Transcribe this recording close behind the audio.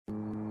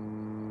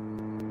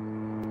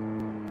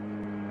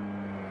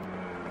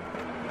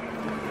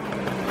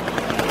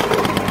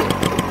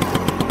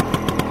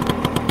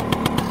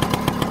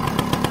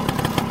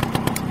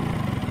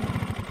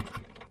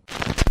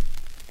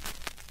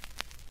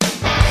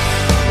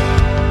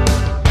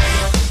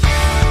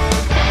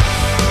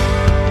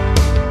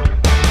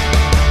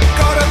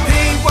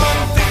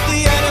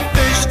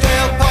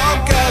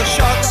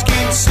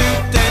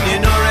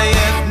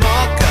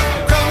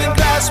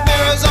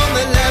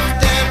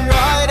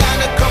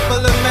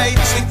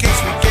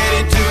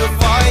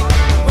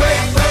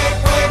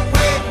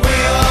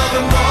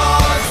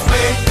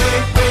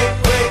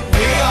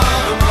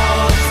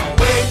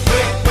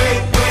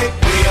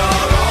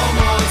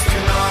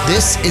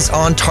Always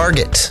on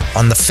Target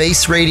on The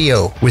Face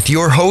Radio with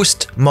your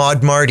host,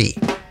 Maud Marty.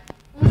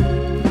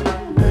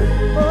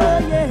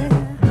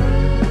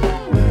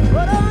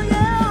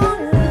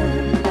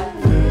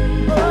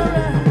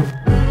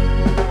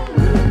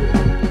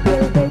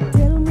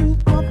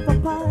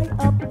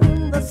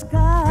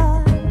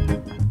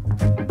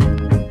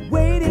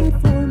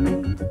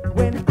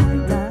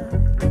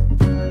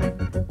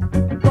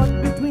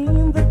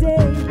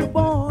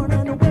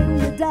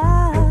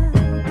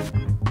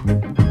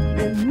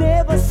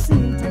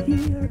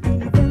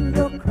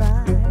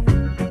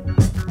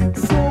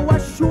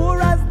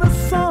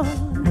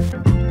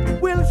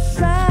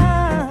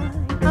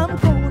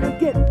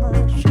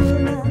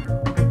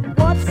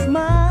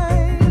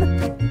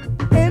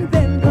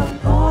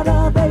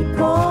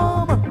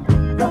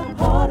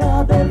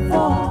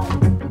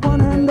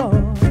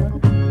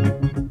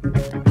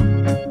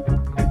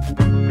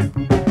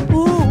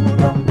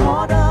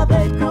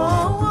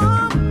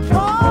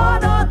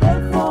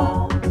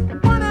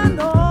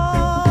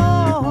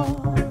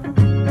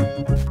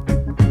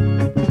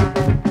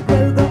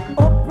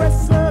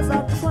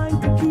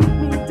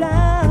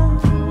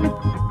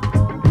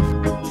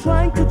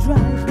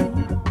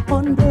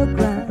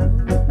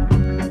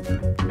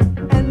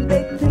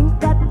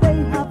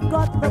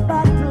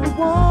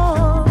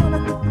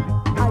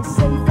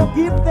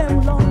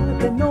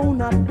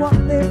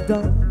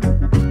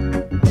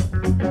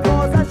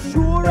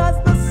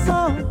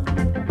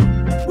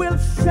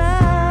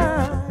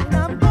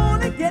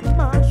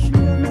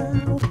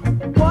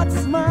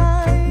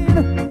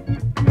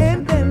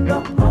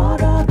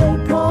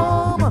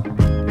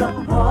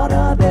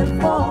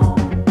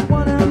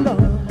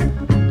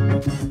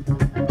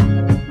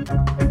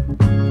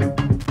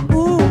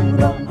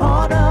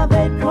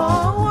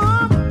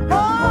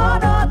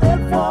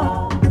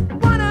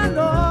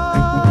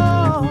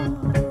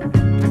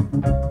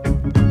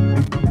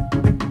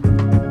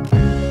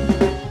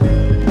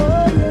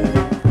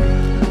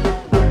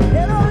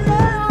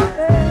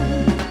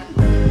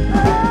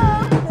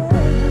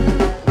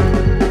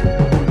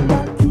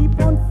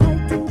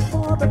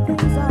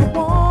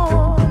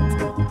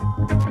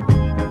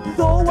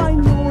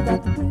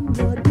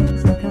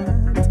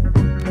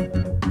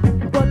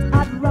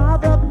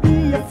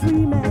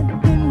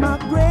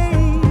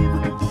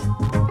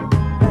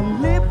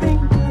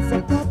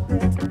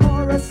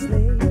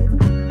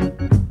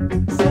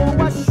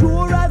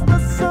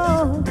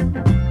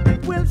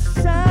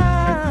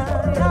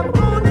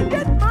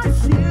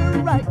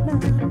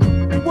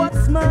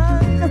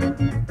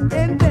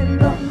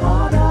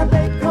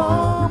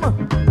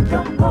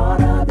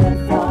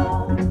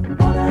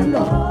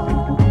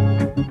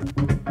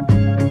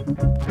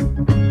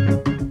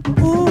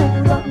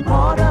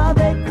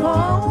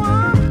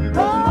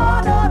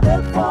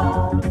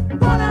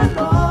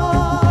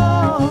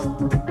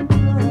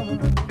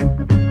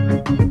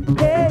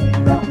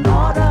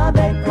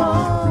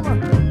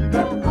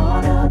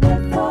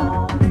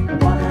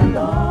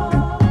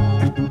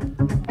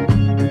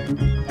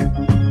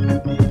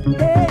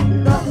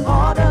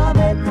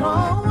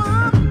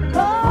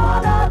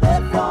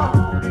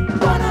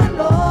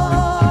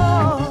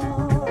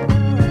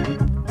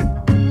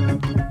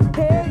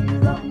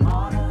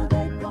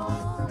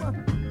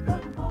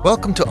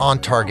 Welcome to On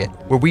Target,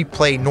 where we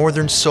play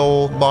Northern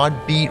Soul, mod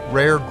beat,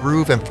 rare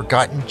groove, and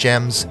forgotten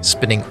gems,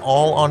 spinning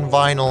all on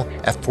vinyl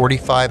at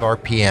 45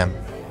 RPM.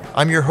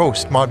 I'm your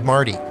host, Maud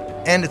Marty,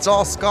 and it's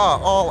all ska,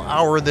 all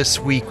hour this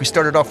week. We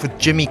started off with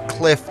Jimmy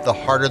Cliff, The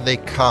Harder They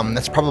Come.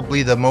 That's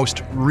probably the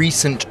most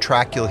recent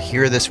track you'll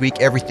hear this week.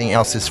 Everything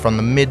else is from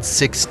the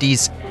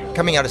mid-60s,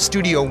 coming out of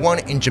Studio One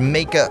in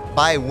Jamaica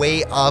by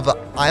way of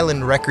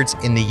Island Records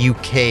in the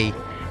UK.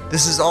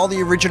 This is all the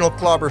original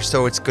clobber,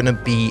 so it's gonna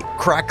be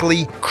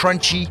crackly,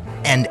 crunchy,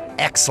 and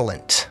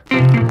excellent.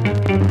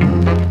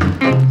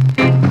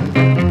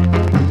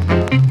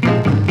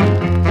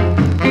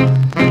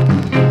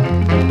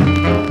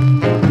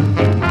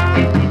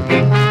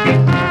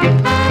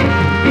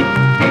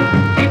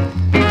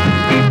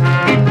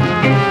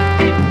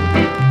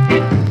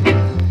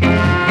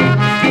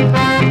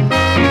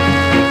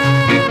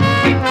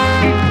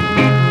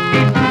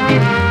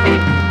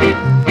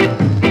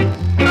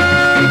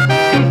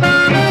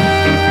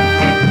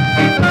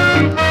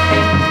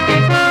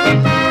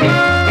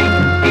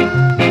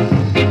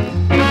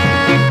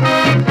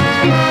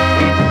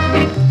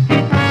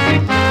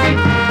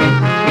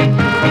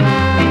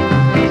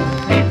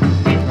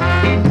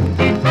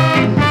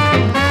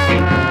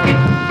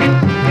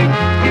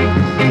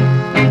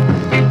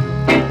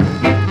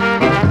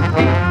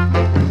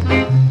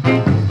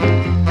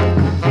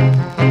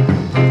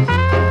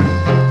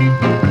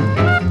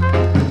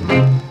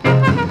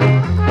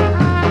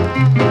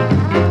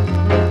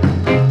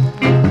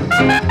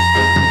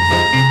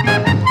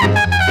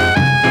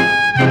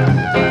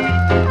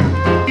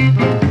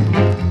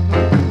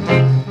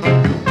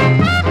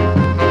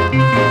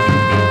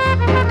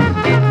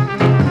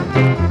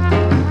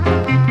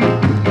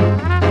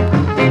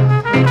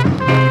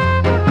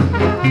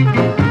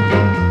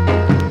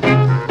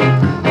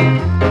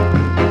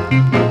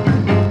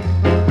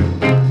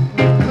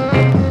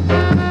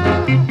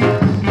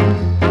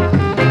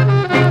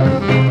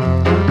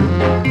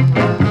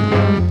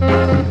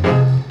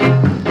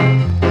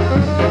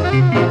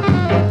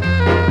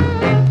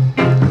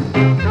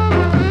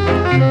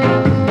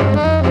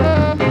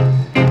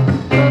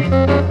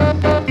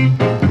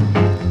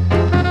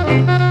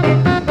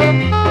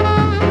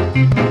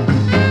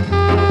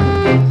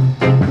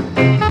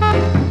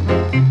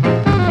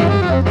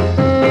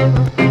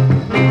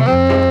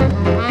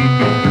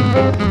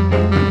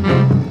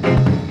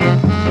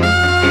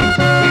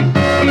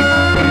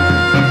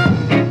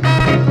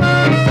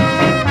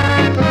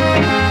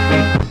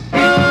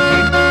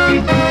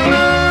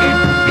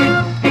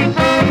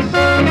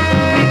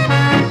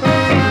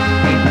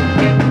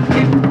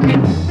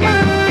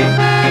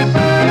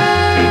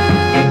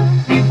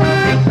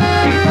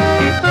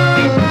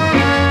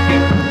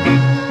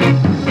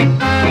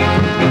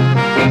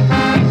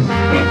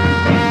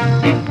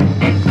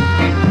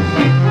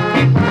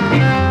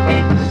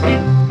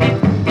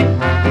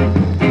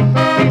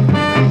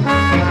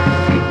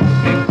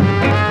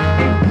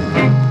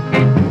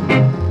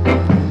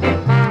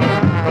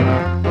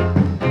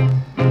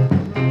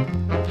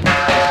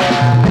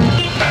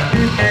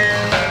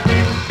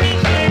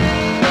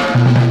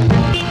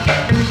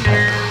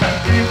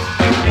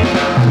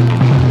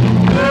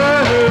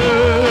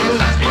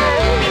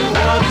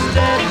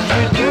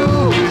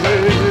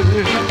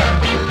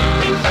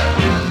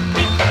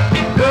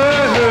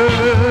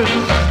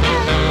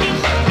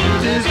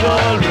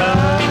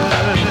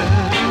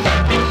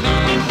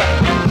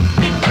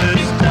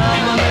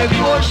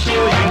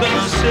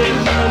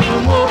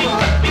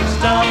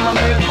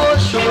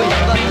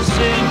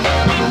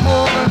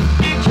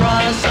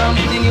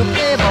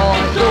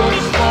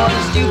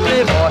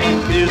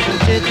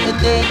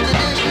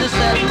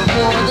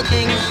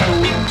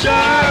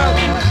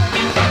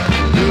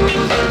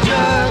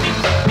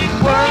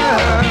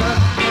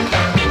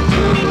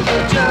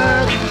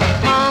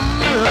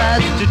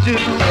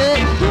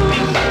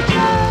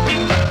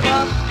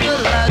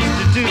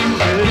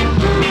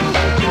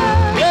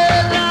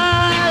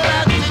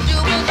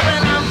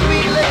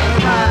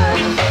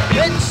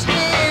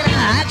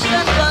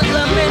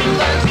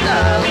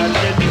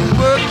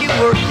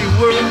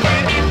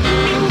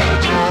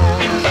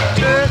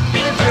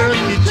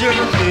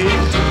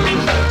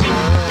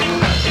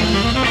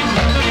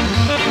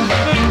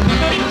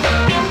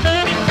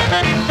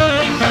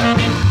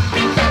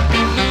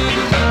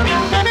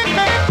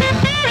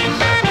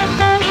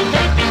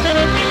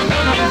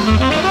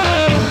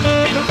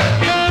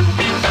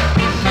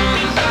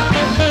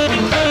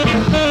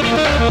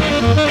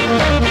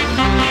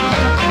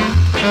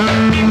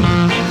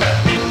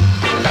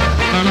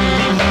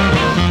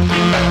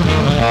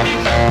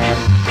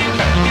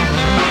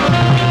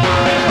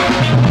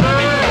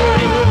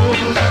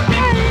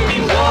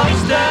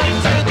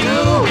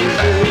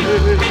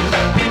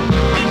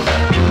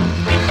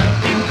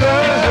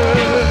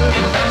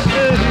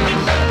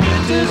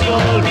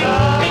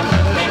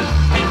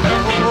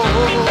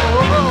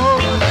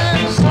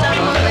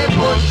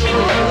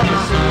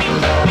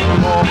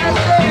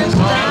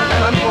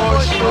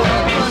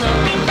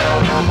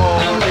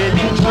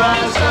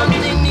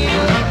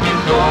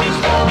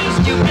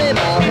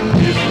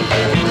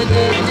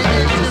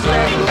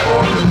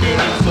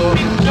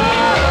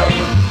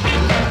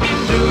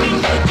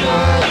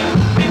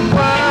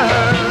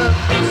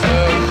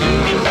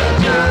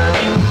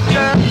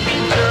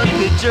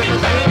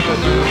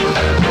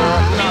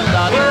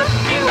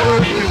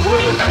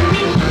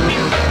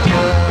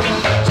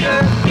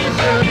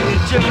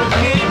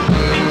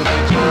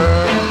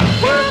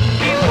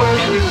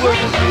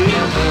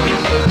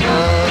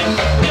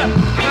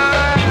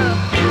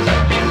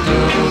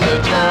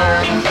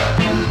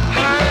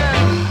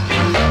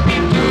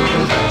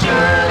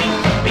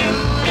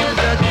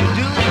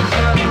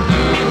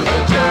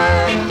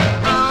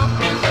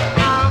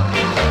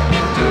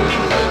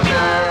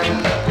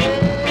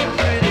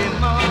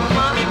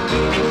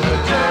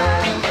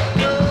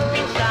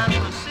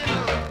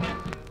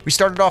 We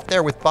started off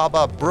there with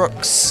Baba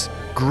Brooks,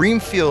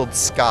 Greenfield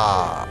Ska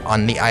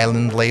on the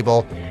Island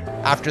label.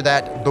 After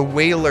that, The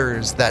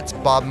Wailers, that's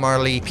Bob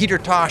Marley, Peter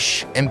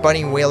Tosh, and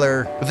Bunny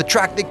Wailer with a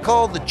track they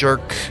call The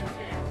Jerk,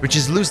 which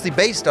is loosely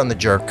based on The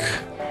Jerk,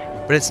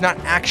 but it's not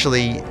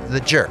actually The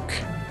Jerk.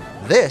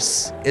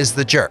 This is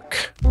The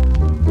Jerk.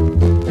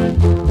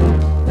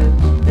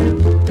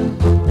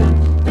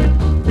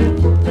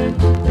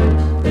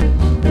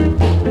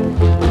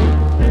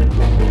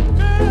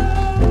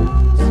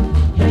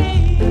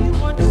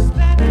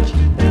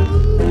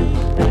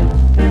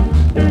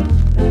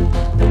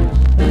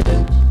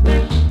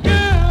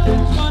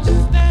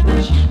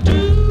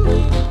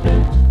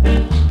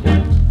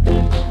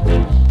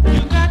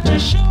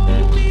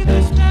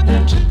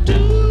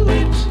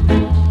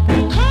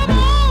 Come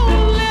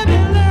on, let me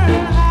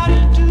learn how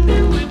to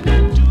do it.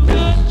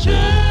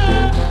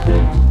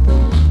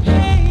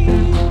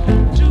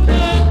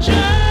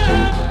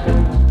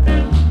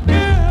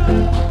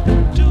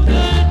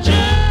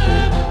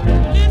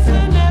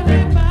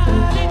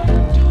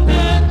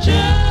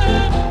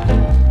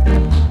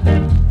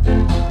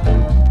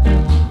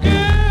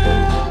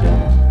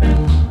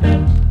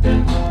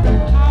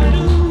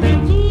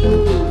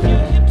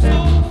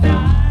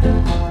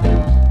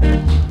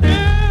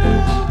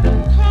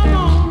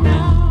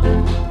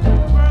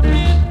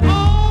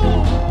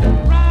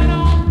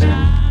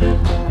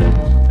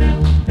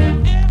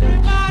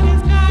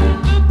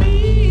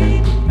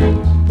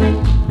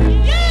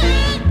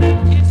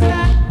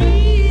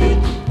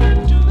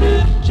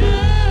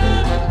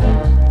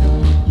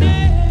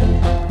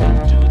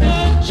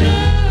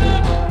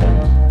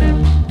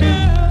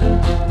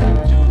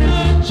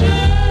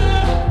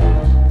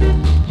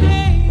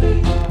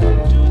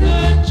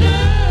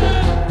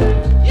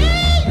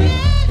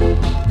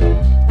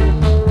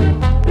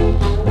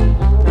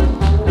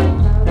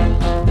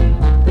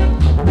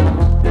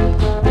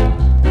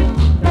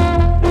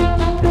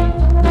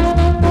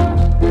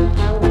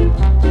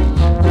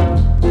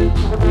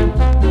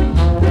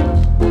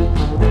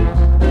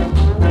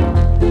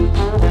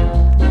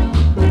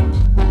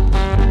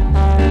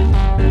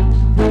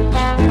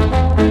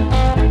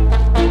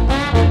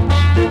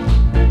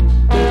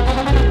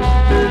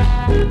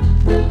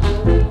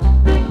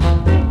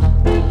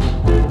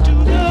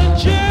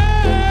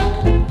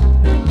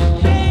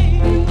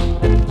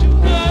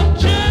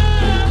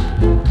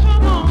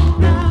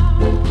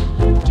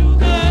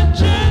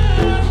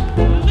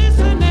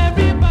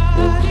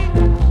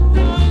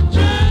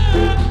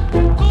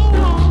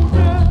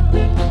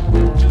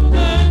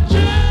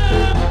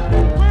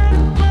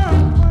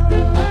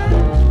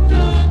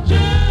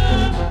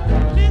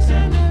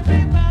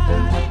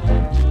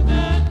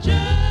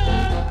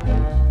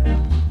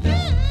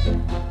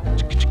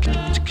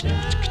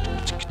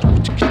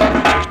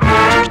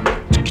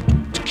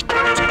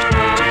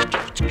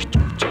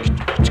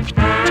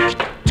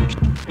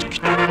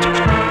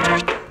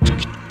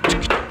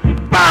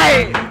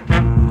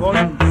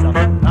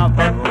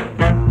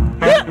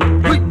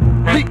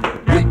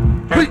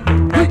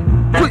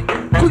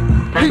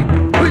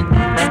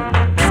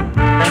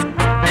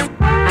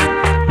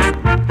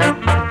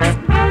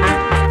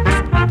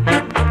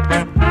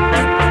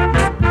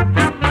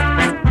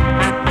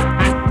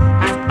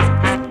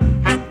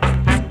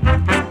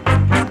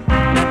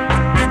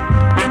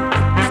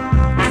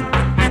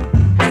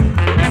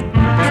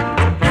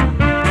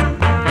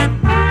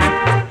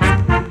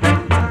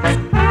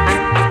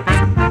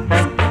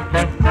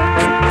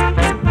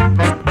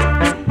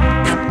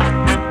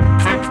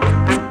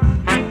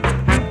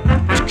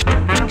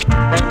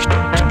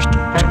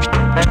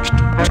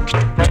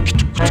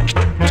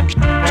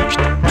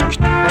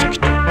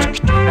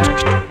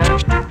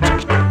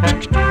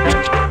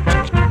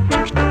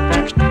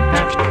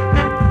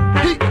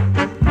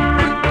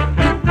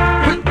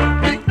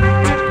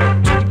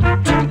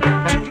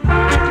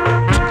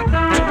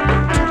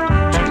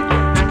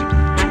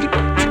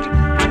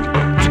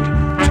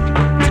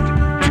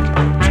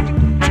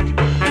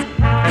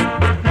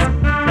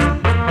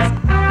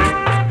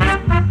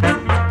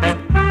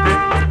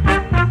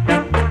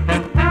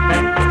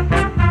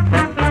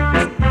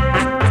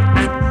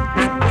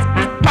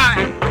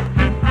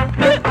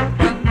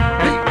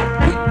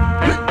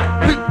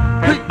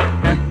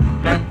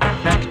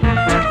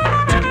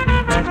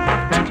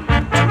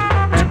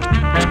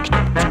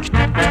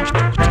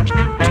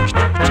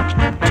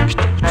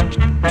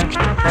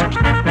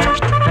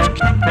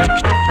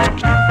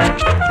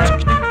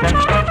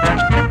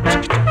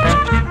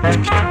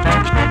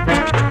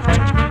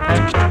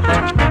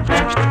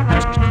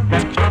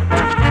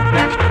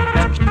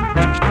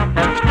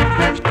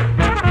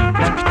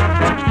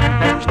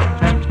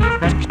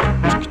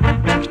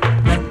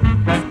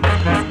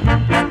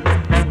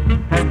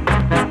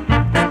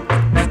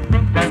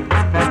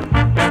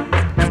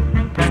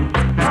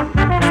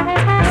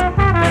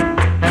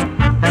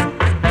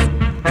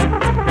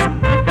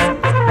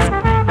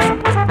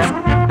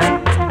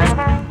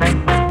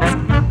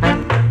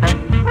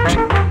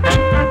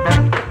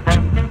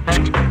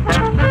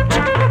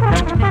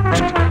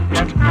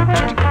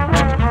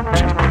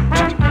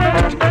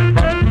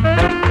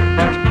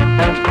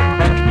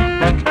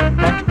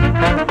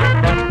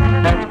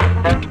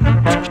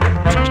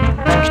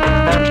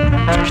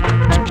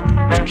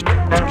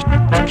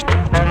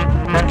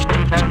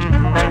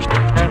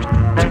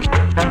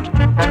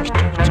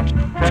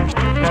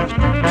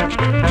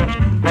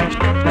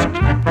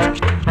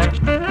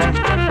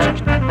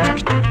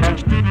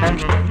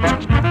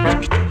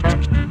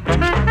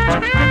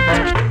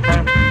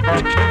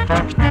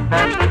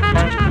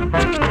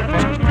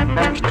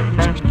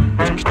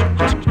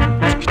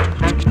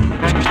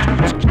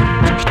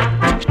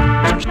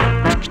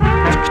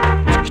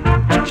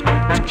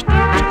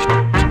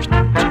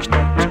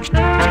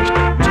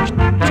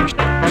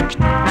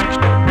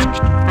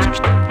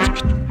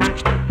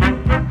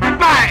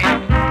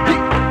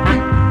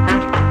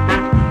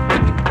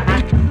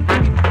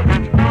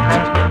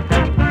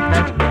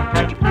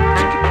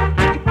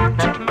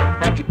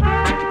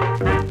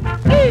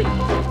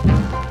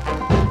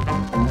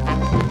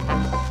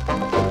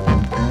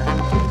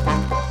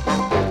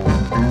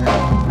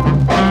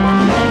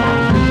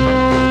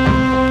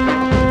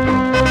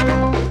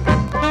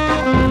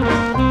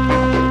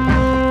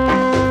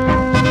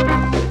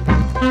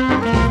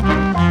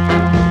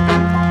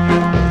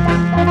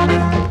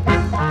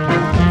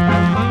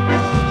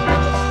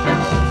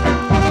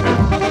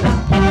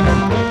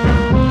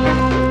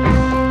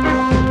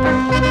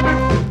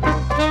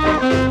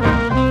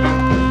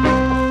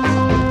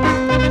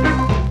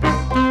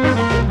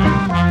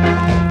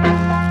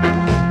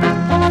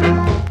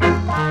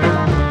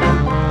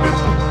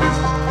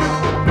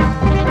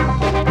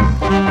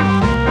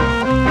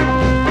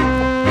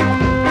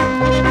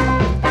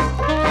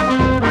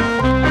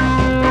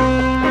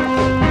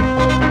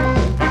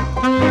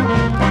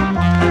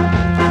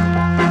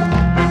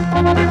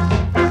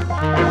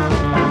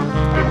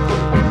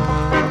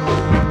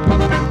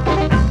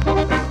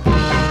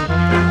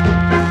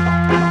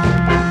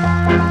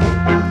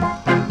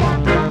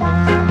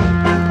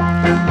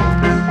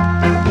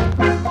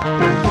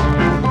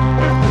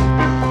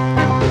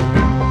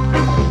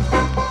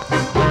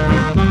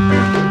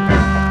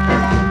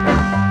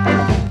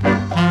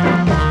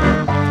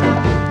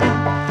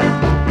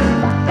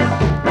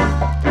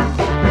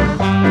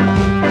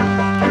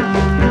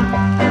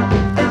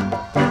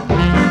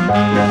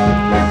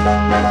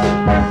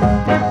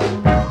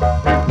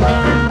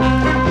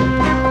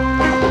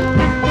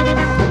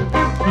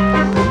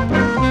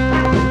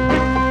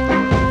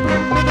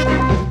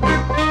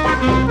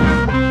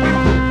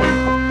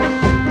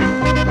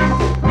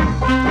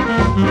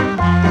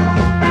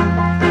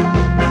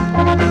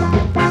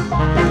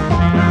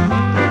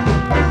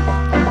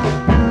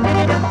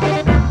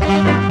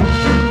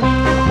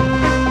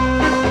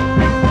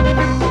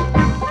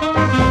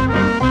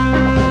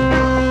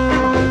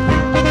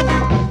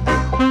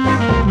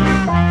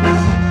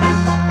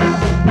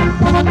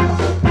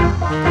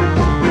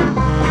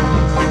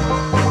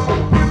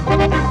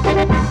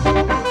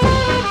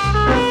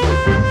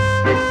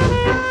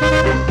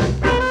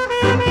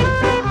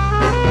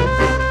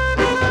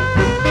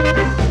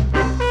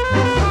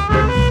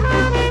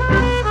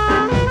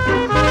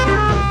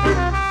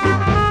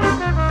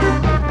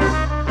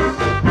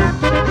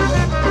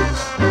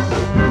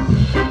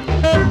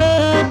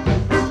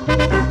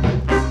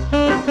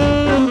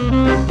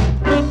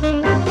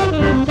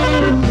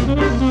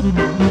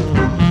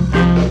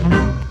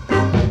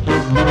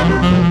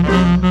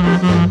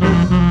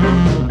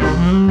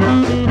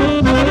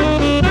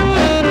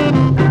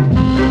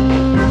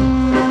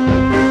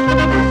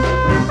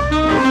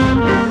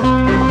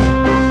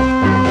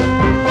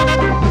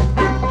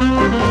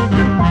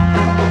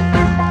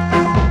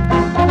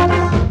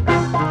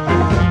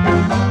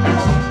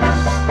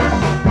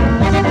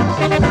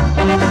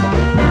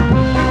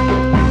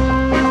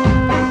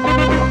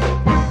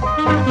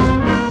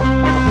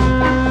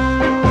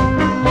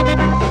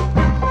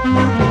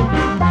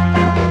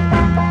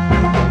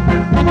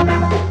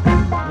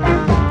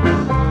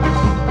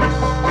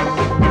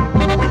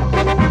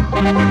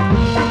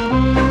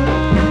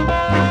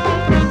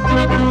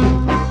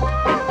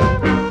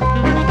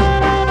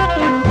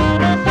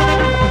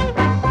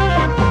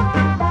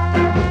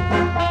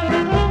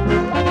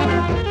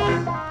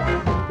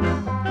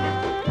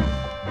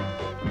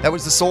 That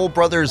was the Soul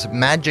Brothers'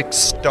 Magic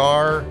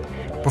Star.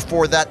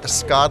 Before that, the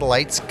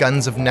Scotalites'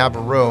 Guns of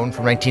Navarone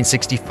from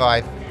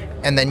 1965.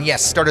 And then,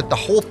 yes, started the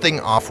whole thing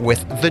off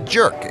with The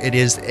Jerk. It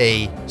is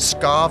a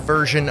ska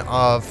version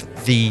of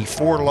the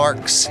Four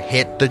Larks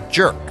hit The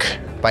Jerk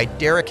by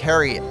Derek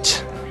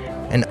Harriott.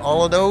 And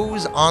all of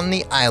those on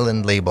the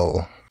Island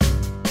label.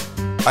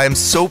 I am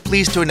so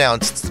pleased to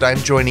announce that I'm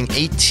joining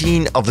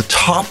 18 of the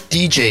top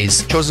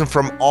DJs chosen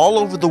from all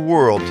over the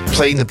world,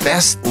 playing the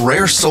best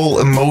rare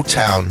soul and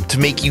Motown to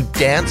make you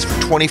dance for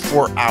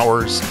 24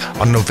 hours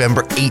on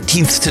November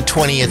 18th to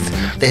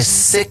 20th, the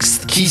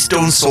 6th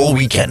Keystone Soul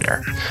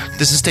Weekender.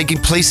 This is taking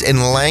place in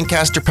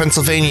Lancaster,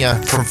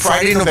 Pennsylvania from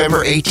Friday,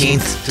 November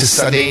 18th to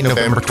Sunday,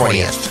 November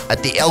 20th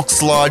at the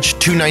Elks Lodge,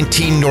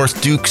 219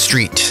 North Duke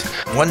Street.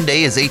 One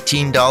day is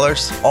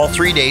 $18. All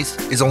 3 days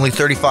is only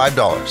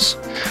 $35.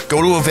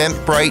 Go to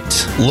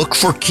Eventbrite, look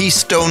for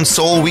Keystone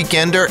Soul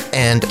Weekender,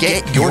 and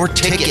get your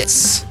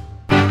tickets.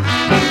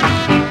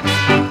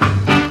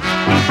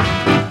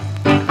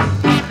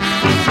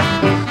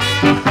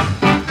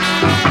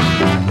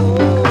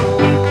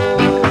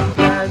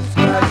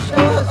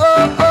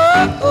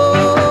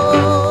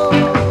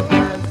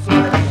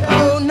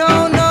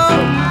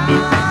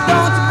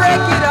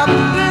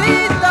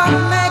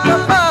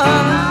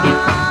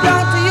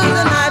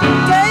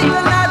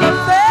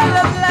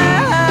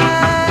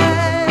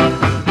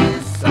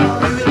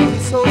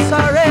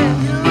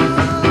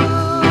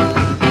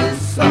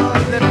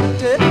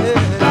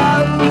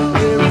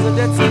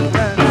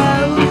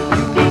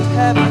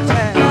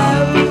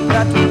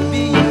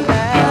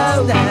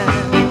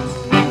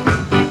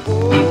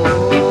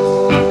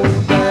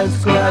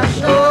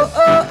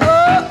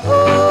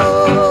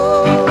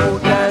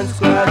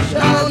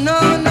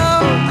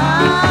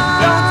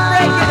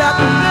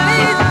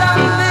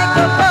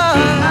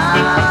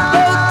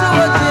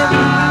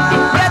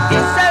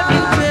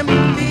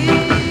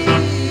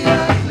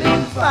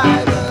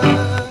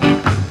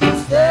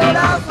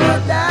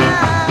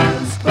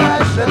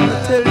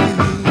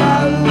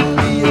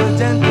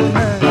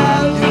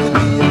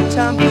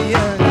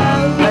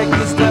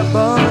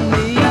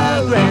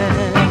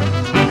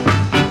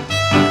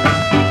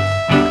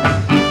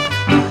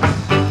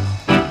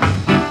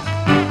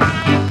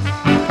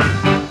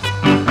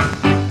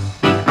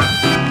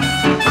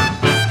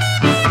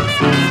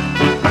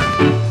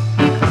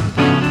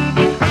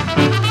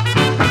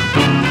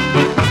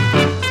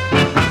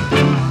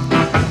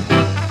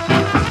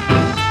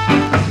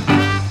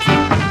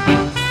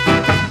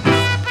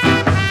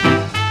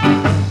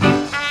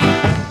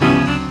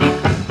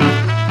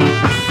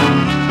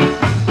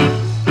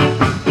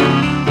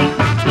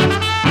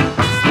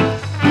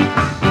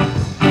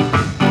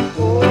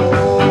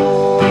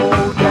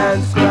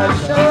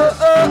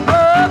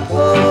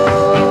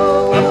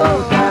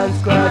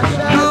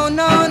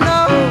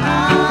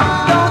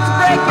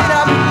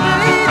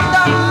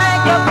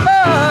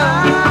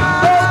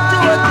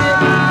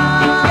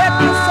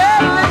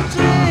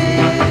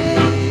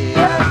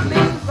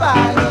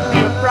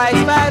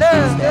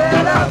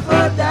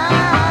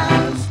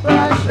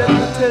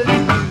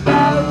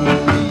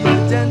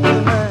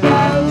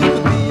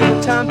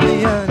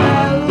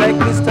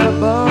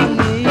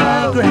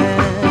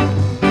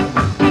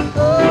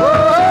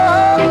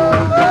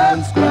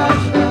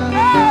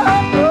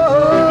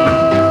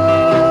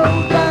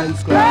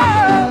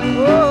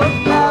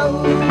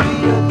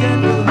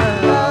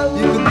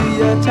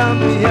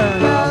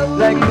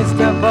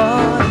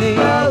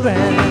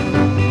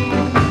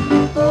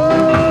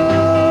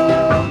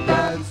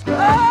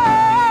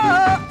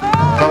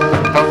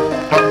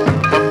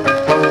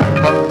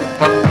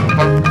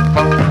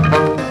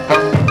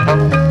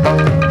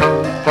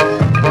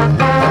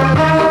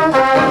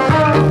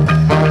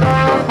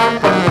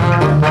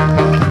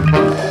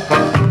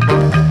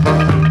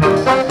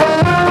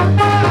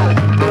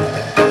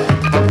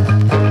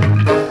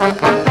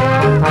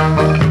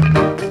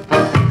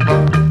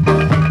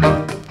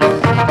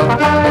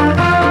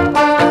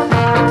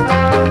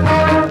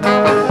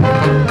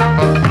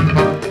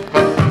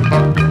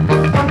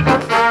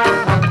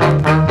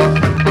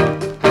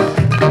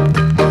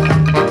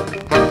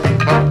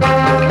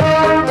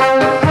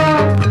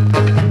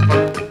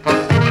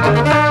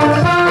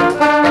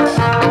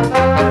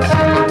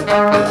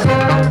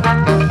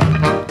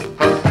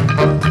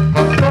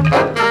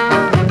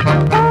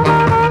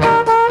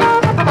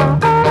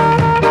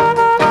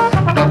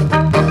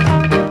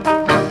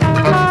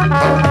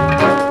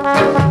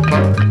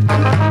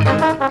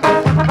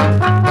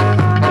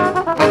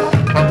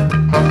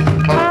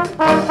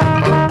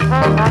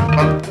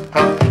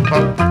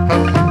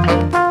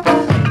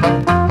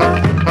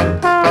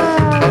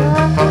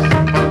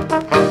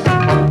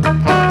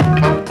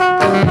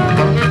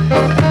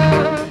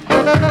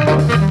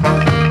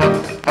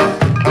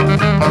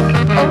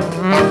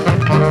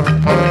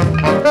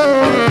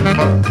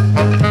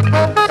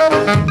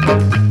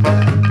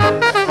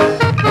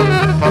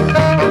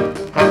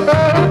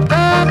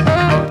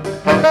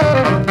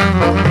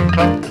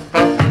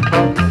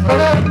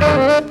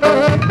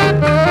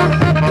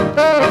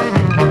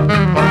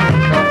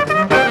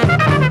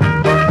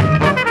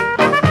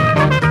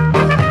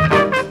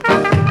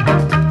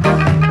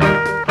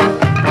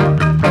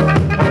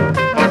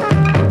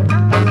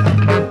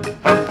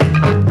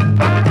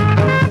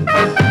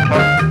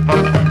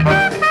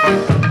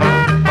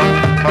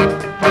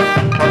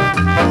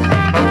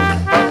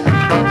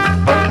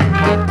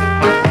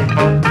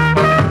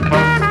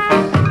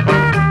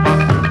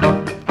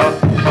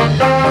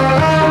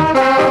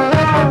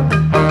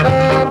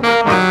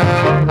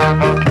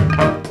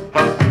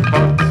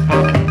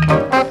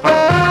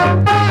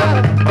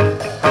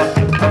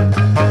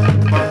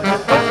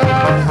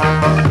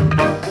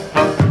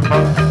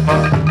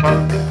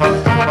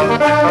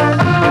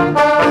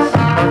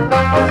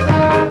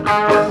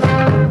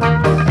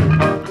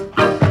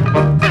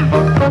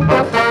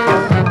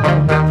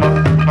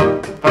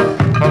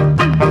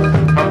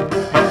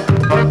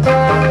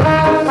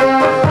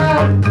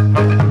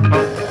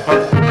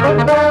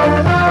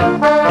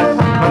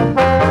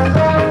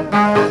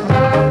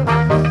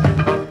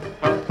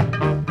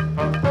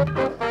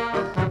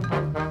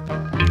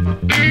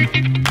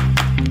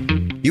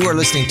 You are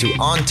listening to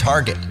On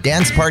Target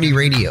Dance Party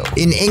Radio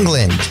in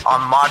England on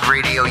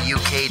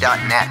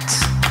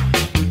modradiouk.net.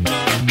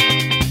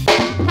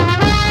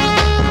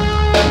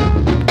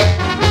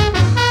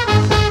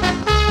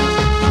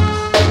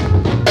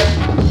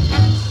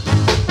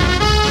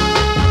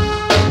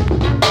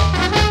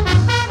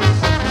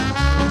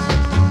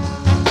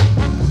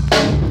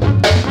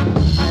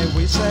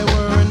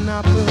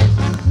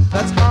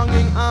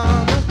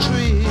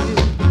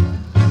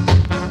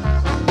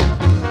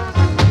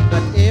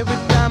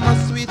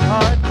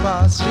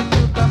 She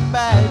took a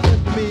bite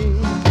at me.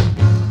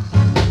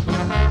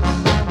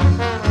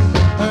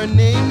 Her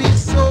name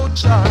is so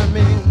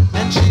charming,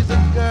 and she's a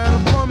girl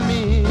for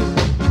me. You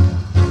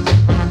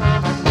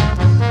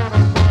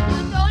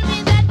told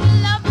me that you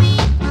love me.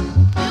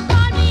 You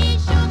called me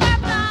sugar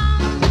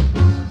plum.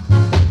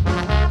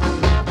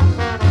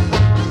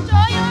 You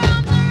throw your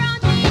arms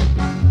around me.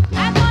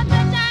 I thought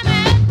the time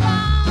had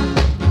come.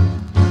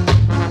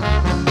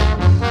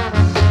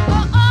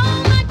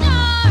 Oh, my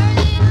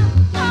darling,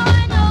 now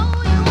I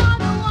know you are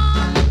the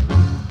one.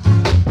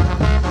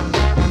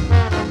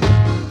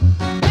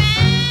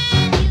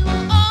 When you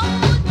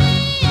hold me,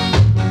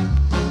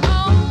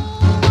 oh,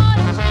 what a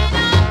treat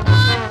I've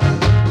got.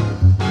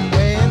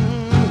 When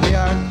we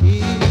are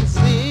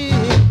kissing,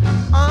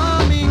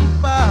 I'm in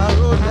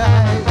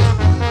paradise.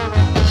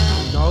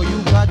 Now you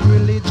got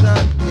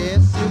religion,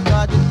 yes, you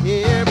got it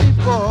here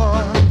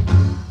before.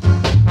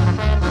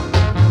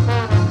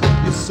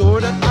 You saw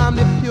that I'm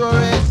the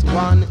purest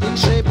one in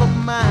shape of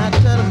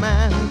matter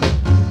man.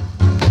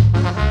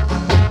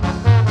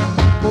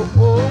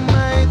 Oh,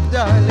 my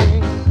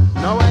darling,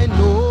 now I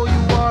know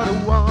you are the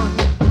one.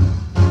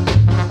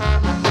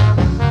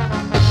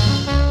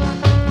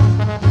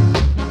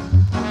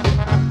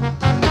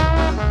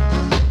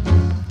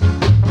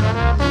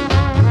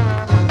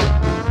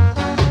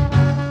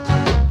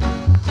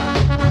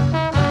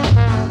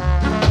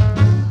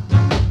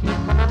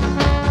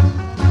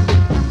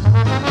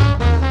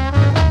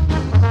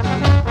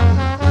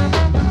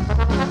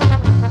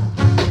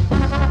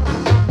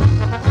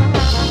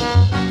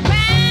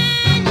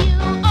 When you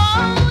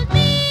hold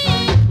me,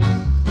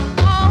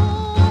 oh,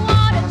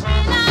 what a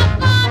treat I've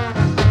got.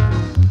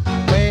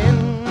 When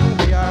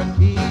we are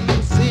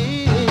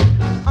kissing,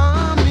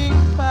 I'm in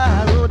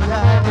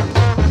paradise.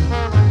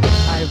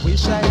 I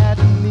wish I had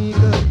an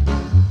eagle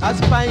as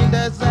fine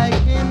as I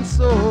can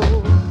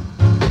soar.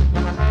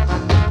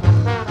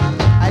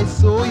 I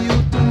saw you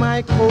to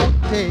my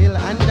coattail,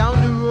 and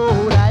down the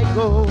road I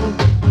go.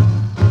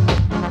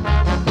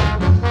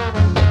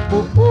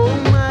 Oh,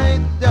 my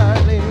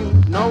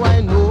darling, now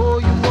I know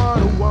you are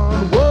the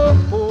one. Whoa,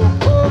 oh,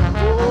 oh,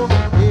 oh,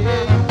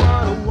 yeah, you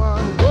are the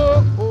one.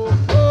 Whoa, oh,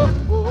 oh,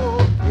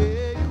 oh,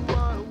 yeah, you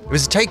are the one. It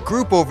was a tight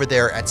group over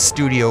there at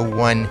Studio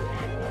One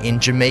in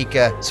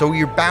Jamaica, so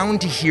you're bound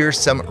to hear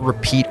some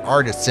repeat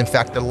artists. In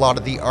fact, a lot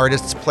of the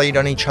artists played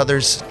on each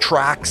other's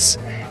tracks,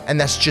 and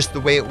that's just the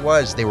way it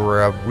was. They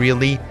were a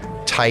really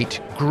tight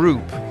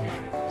group.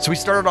 So we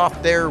started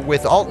off there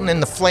with Alton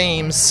and the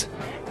Flames,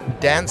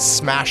 Dance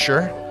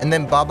Smasher, and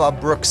then Baba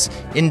Brooks'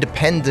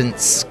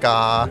 Independence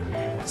Ska,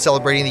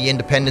 celebrating the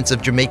independence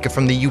of Jamaica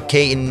from the UK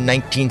in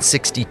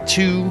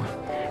 1962.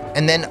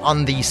 And then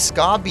on the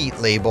Ska Beat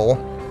label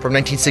from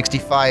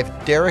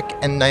 1965, Derek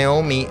and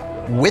Naomi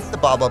with the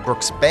Baba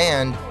Brooks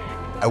Band,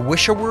 I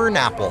Wish I Were an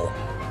Apple,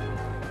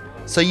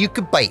 so you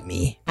could bite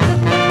me. Oh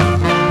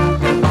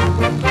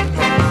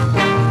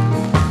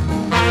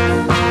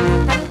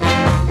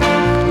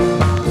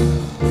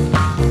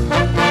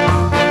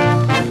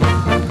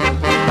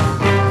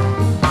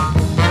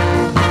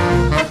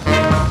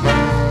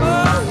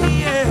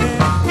yeah,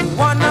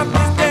 one of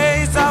these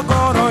days I'm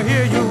gonna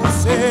hear you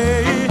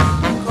say,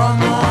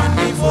 "Come on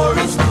before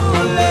it's too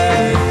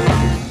late."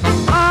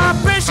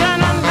 Operation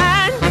and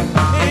man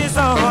is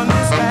on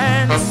this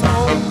land,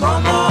 so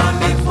come on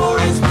before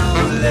it's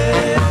too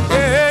late.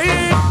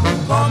 Hey,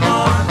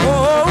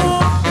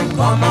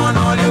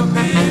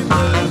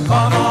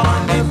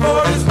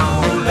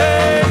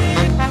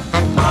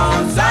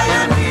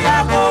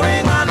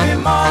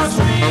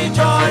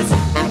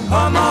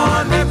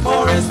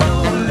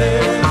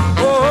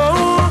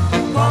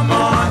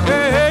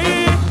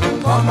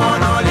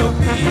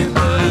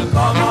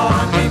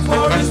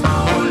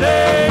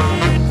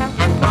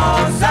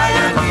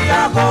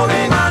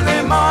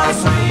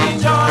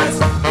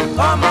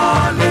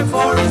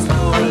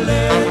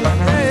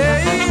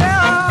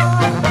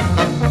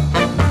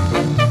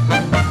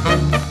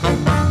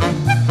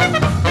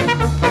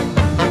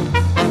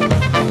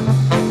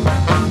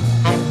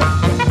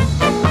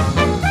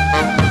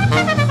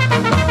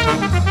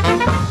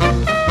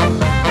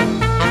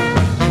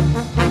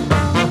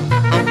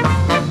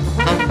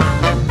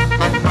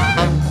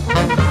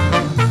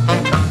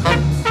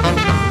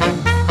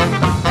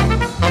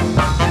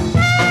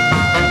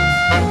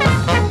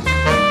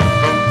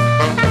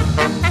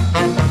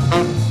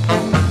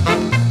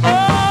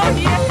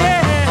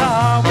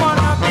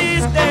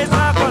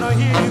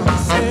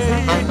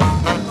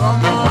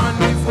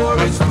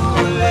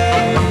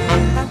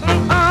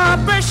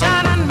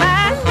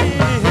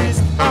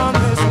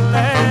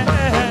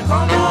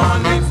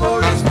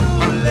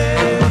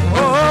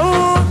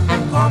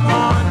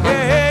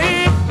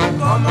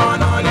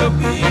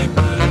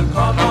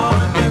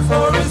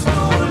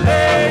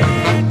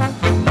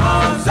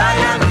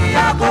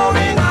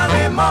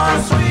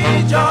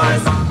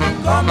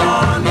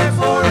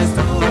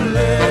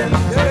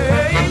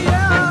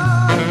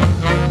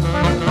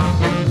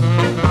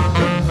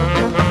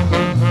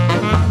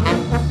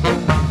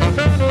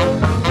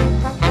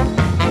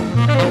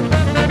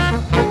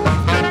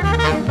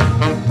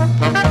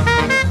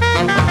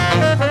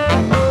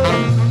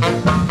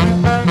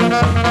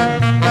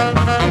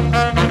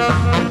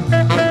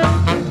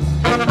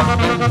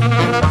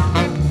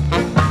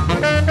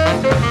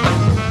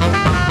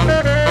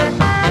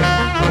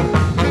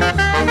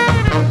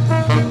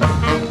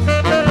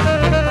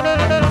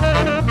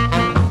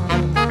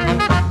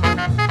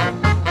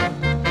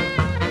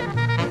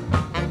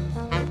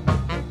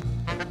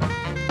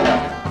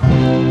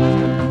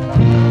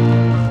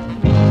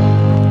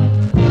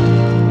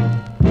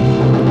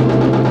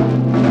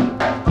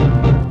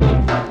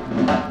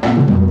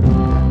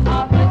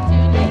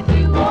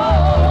 Opportunity,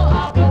 oh,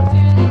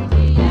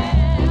 opportunity,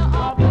 yeah,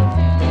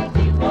 opportunity.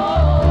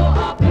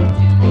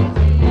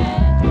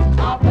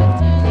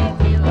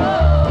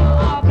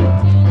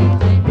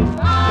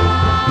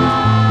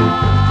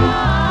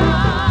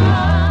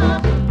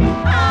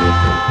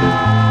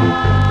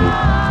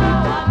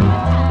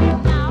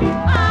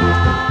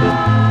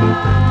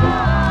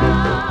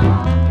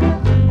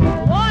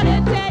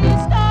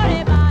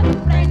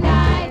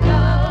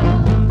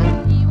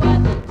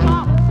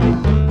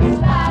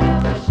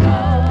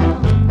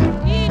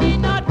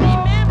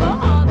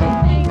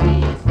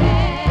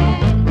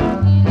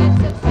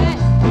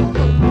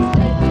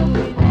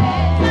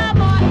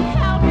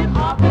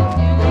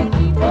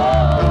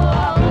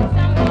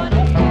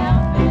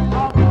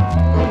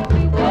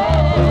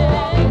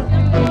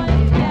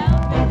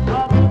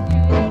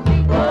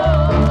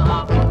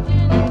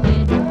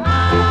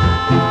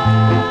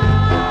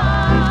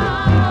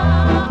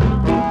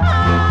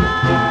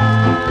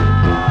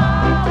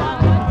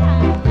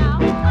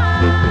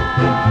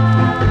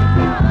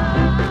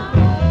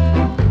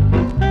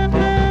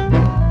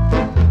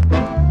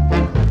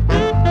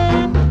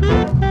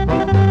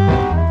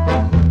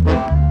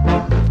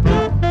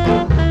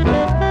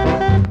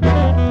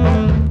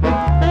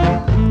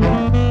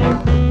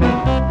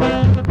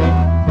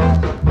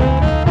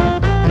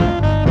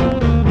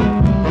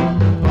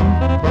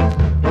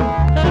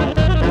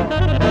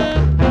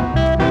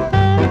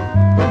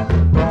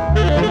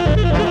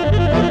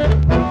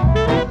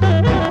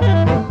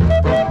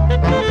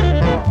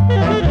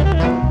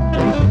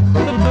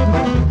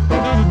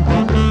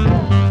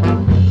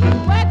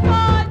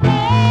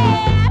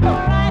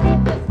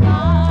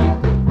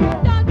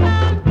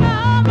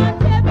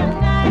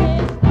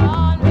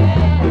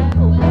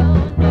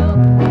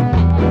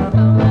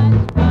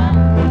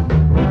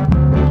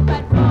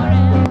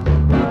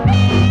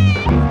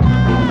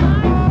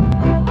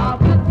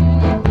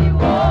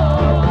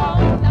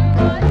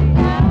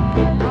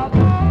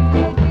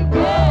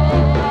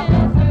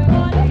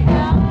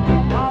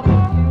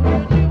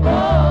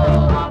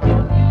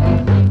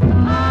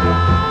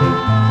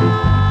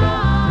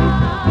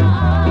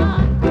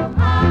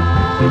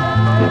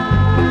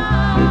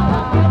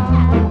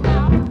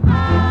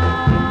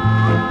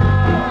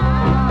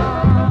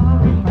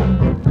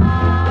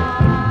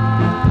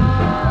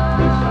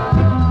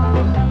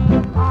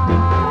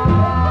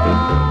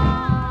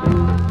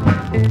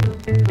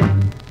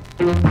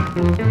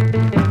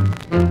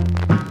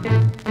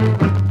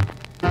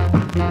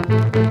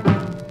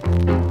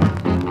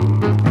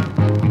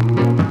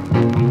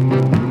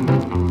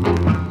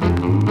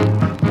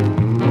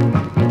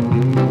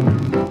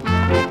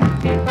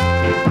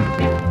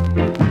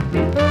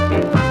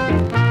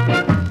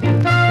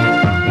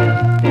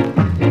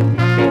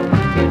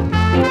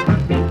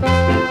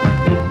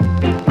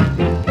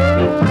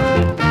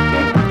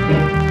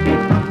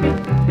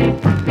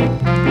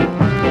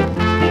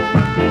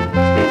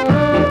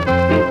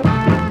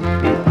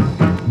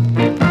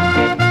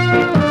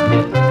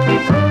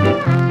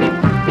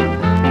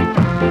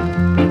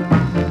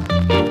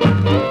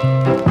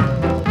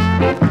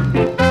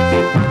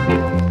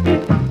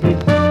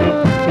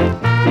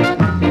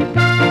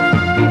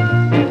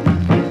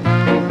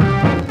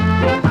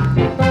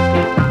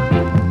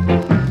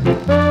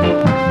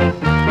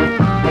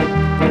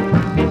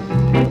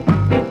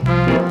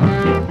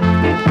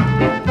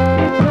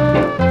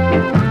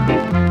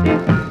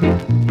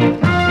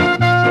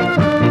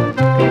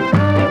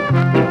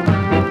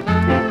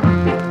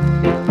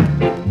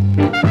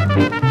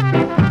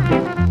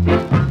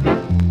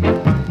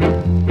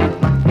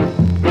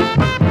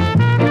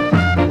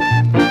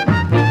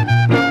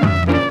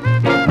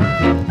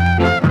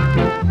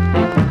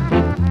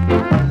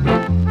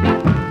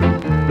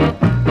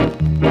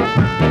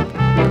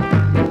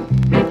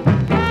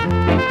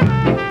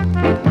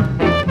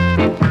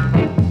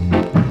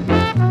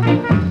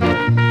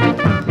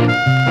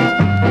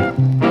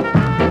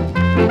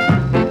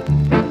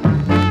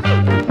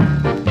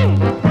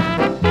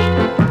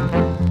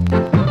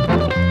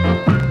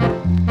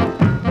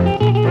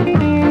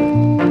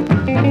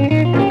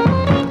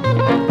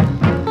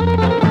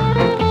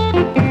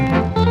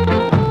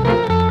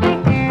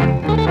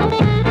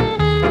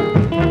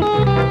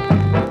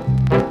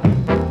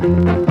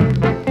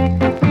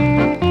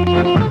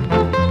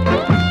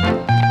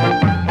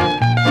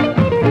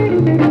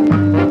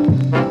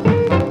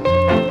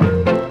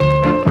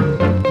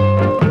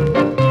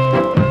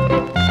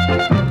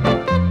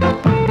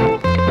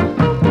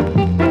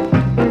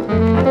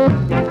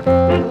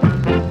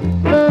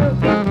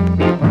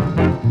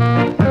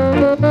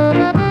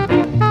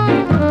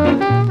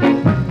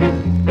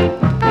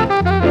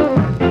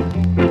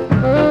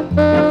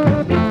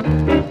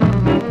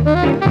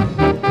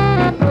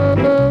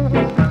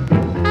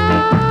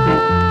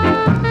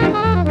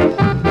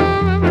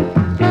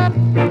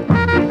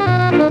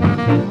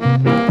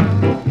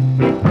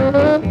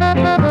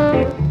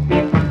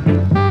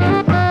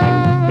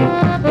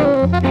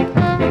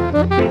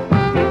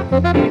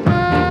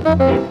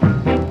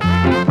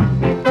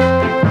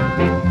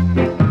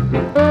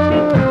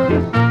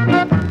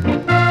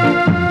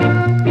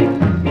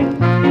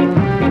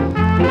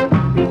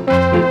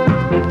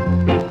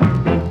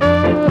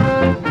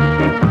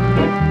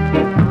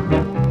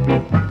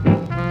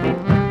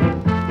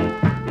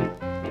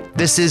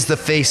 This is The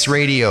Face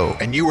Radio,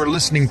 And you are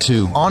listening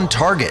to On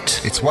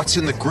Target. It's What's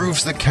in the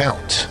Grooves That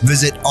Count.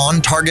 Visit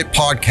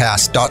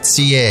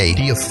ontargetpodcast.ca,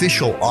 the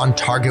official On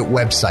Target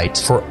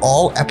website for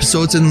all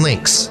episodes and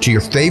links to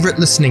your favorite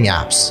listening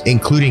apps,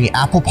 including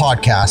Apple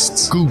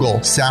Podcasts, Google,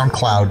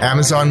 SoundCloud,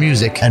 Amazon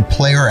Music, and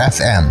Player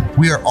FM.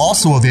 We are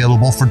also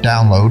available for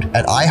download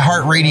at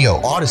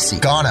iHeartRadio, Odyssey,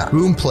 Ghana,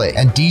 Boomplay,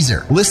 and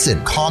Deezer.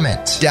 Listen,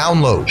 comment,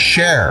 download,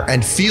 share,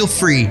 and feel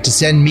free to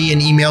send me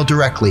an email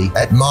directly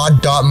at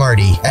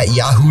mod.marty@yahoo.com.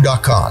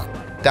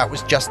 That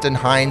was Justin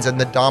Hines and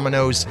the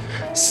Dominoes'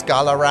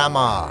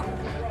 Skalarama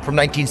from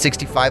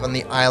 1965 on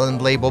the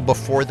Island label.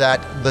 Before that,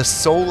 the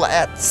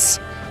Soulettes'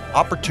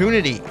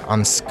 Opportunity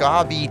on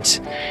Ska Beat,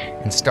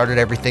 and started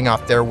everything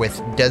off there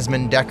with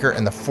Desmond Decker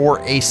and the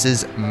Four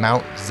Aces'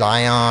 Mount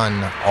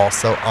Zion,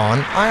 also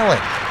on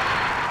Island.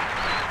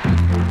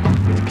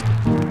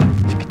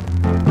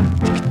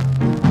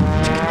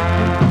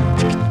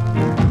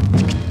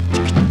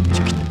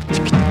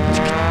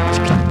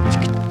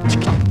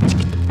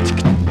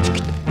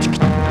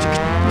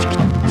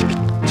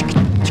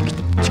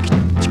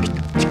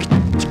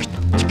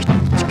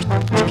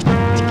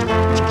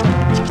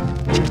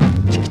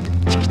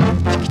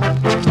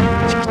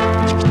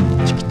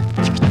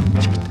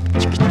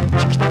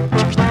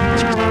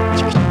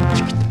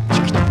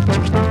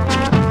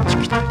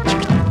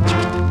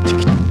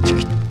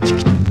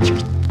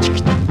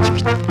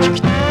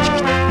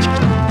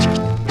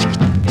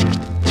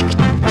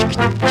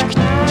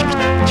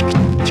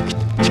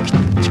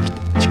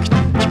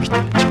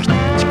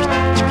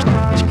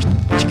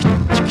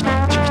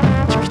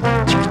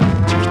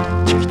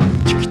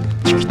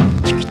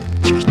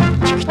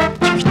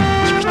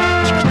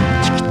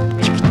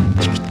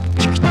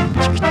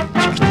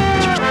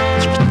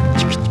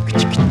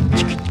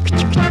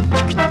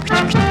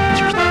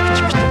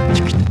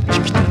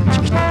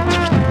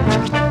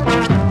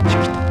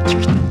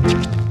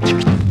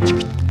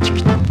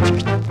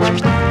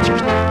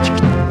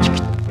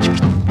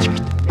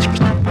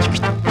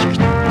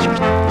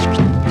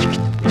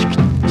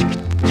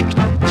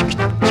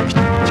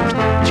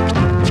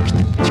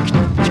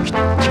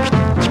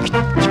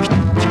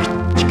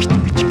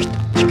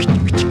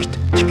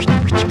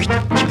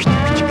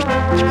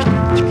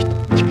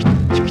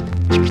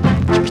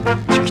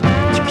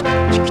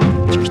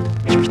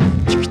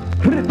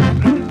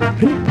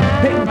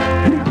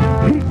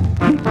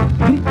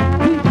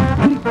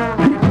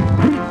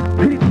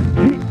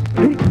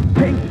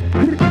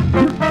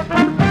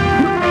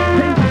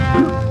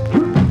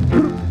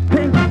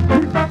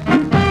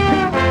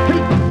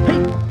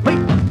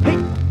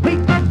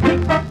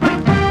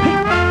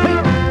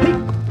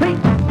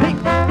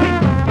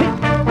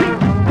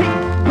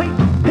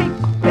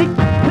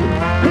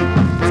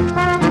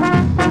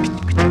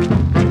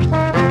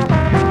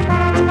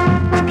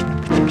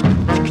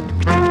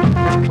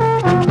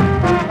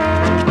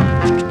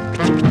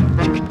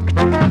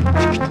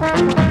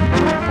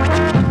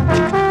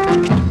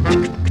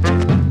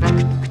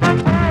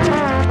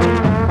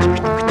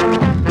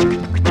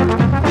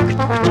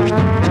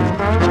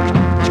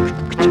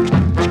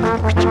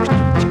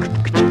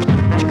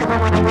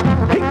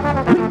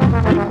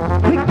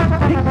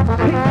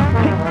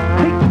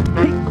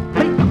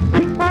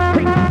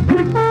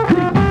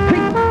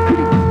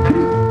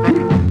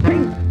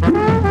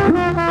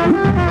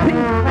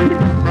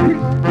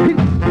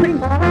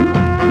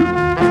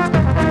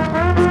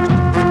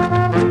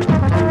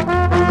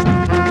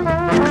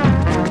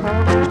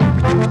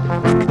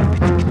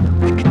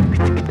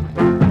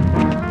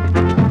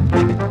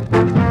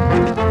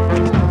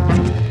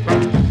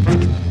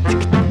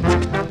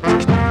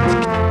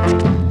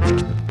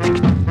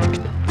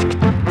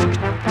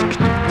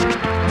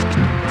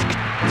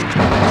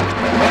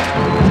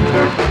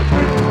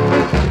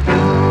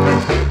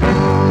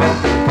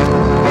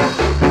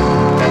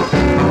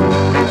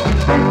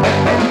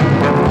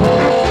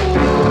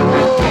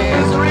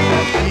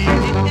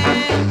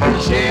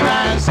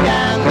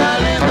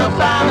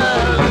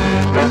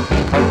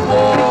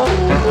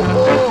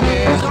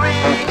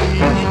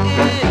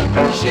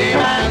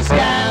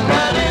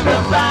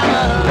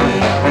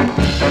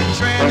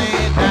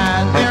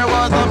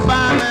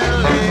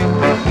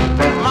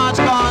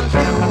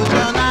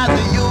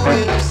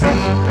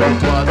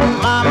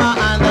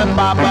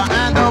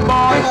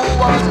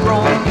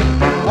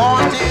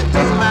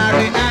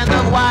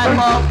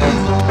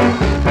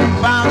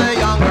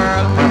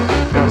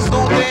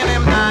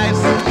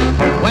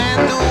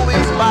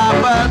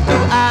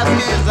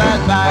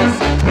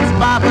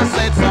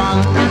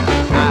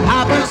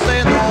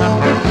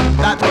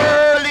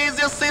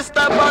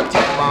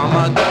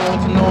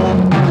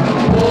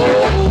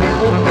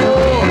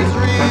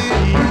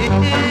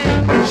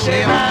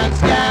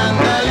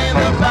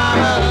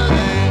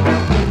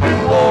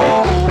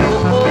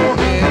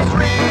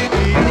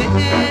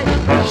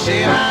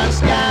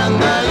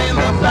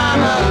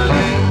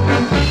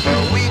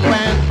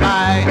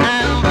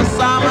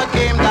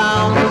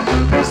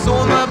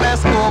 Soon the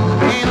best cook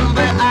in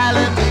the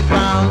island he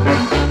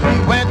found.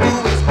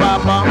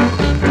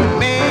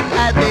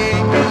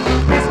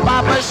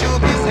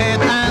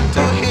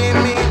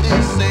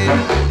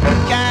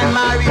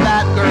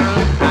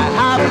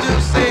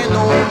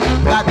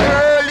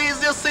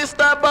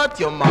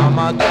 your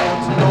mama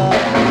don't know.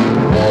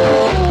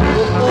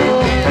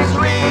 Oh, it's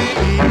real.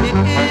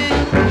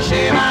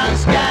 Shame and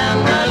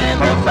scandal in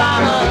the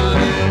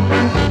family.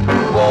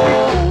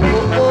 Oh,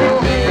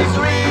 it's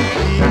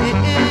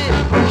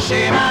real.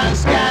 Shame and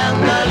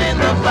scandal in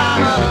the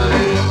family.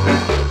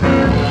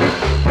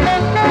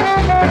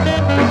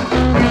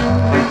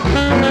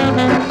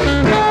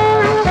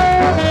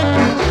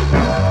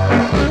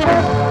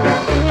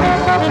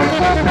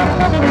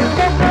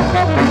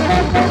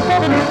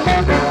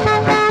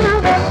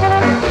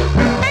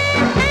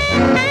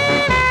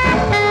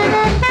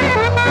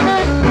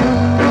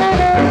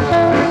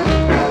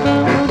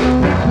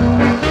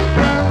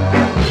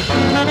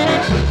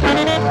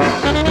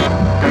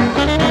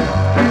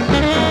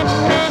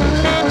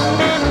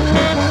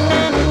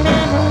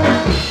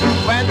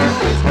 Went to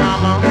his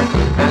mama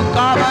and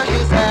covered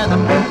his head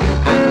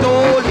and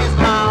told his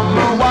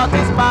mama what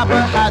his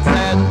papa had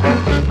said.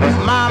 His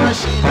mama,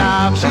 she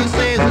laughed, she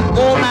says,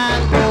 go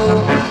man, go.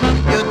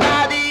 Your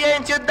daddy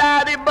ain't your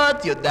daddy,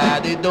 but your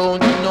daddy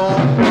don't know.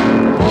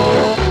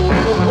 Oh,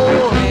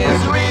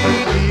 it's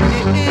real.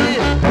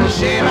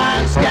 Shame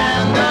and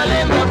scandal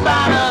in the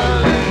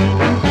family.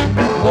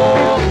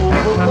 Oh,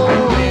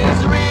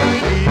 it's real.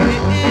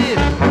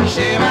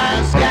 Shame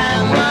and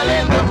scandal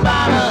in the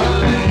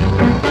family.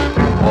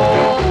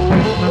 Oh,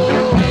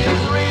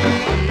 it's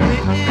real.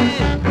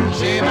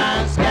 Shame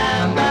and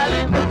scandal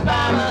in the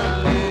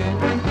family.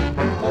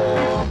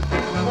 Oh,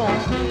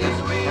 it's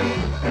real.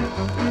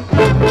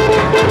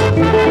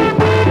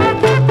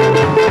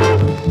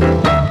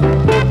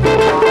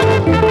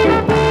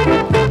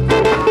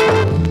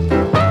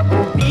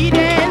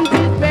 Obedience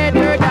is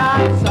better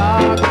than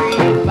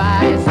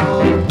sacrifice.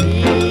 Oh,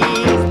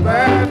 peace,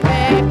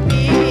 perfect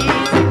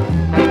peace.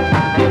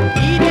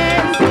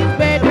 Obedience is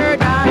better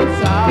than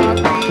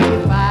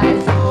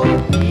sacrifice. Oh,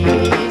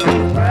 peace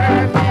is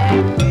perfect.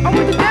 I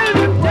want to tell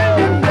them,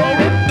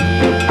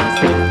 peace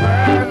is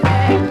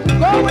perfect.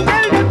 Go and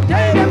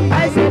tell them, I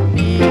said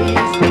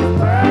peace is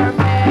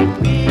perfect,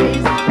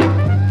 peace.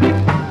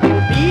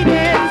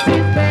 Obedience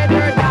is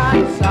better than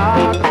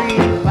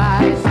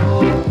sacrifice.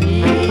 Oh,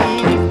 peace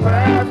is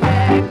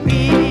perfect,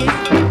 peace.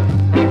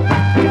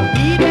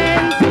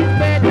 Obedience is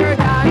better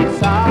than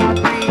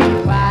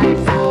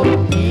sacrifice. Oh,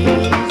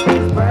 peace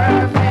is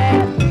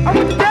perfect. I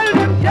want to tell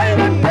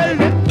them,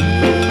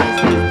 peace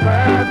is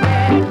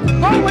perfect.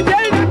 Go and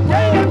tell them,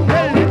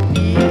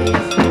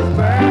 peace is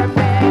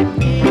perfect,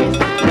 peace.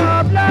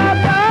 Love, love,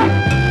 love,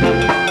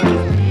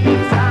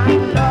 peace and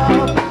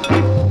love.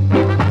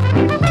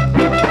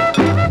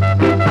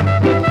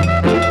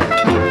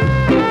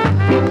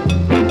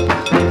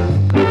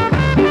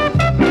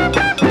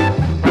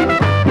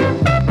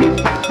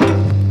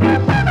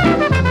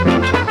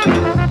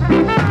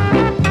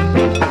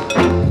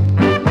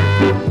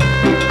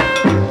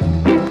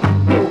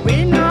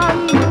 Going on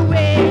the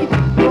way,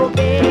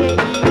 obey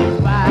His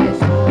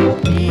wise. Oh,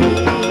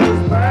 peace,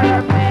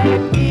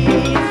 perfect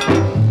peace.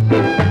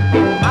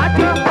 No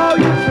matter how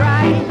you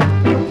try,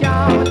 you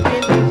can't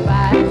win the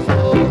fight. So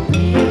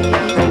peace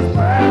is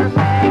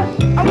perfect.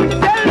 I want to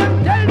tell them,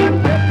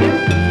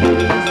 peace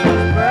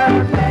is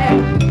perfect.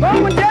 Go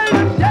and tell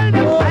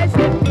them, I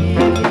said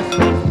peace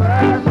is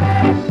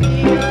perfect.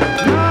 Peace,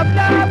 love,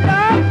 love,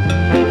 love,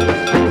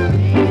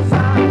 peace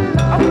and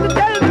love. I want to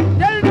tell them,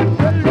 peace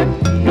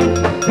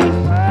is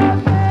perfect.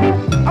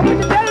 I want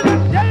to tell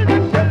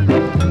them, peace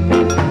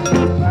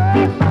is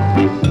perfect.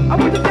 I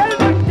want to tell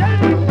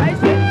them, I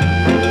said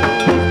peace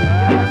is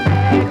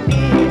perfect.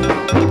 Peace.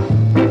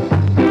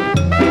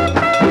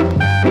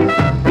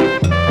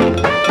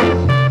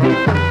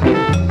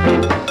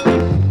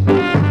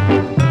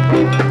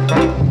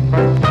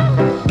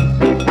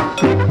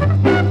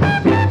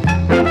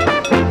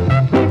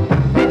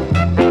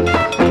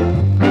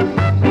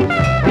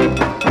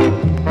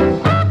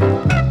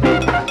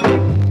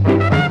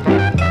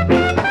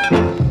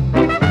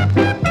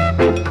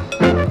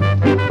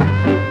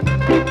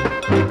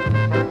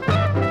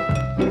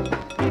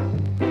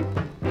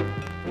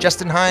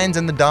 Justin Hines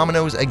and the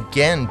Dominoes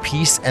again,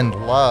 Peace and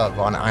Love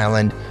on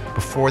Island.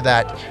 Before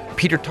that,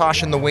 Peter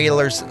Tosh and the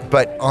Wailers,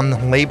 but on the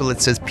label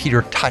it says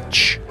Peter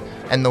Touch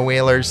and the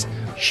Wailers.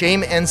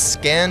 Shame and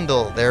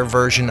Scandal, their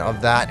version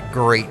of that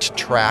great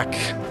track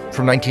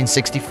from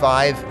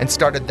 1965, and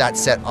started that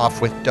set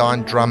off with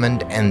Don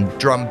Drummond and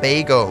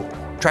Drumbago.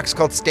 The track's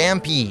called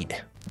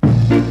Stampede.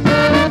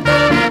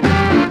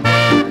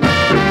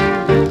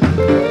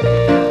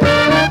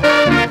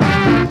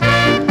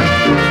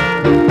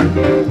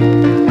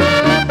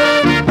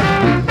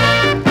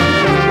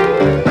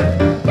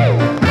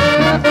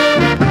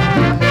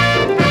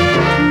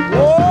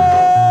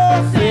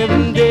 Oh,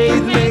 7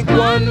 days make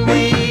 1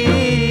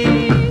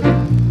 week,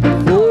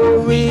 4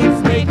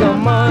 weeks make a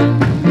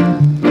month,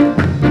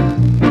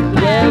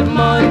 12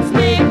 months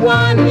make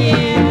 1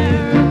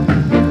 year,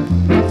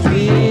 3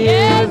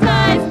 years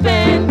I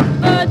spent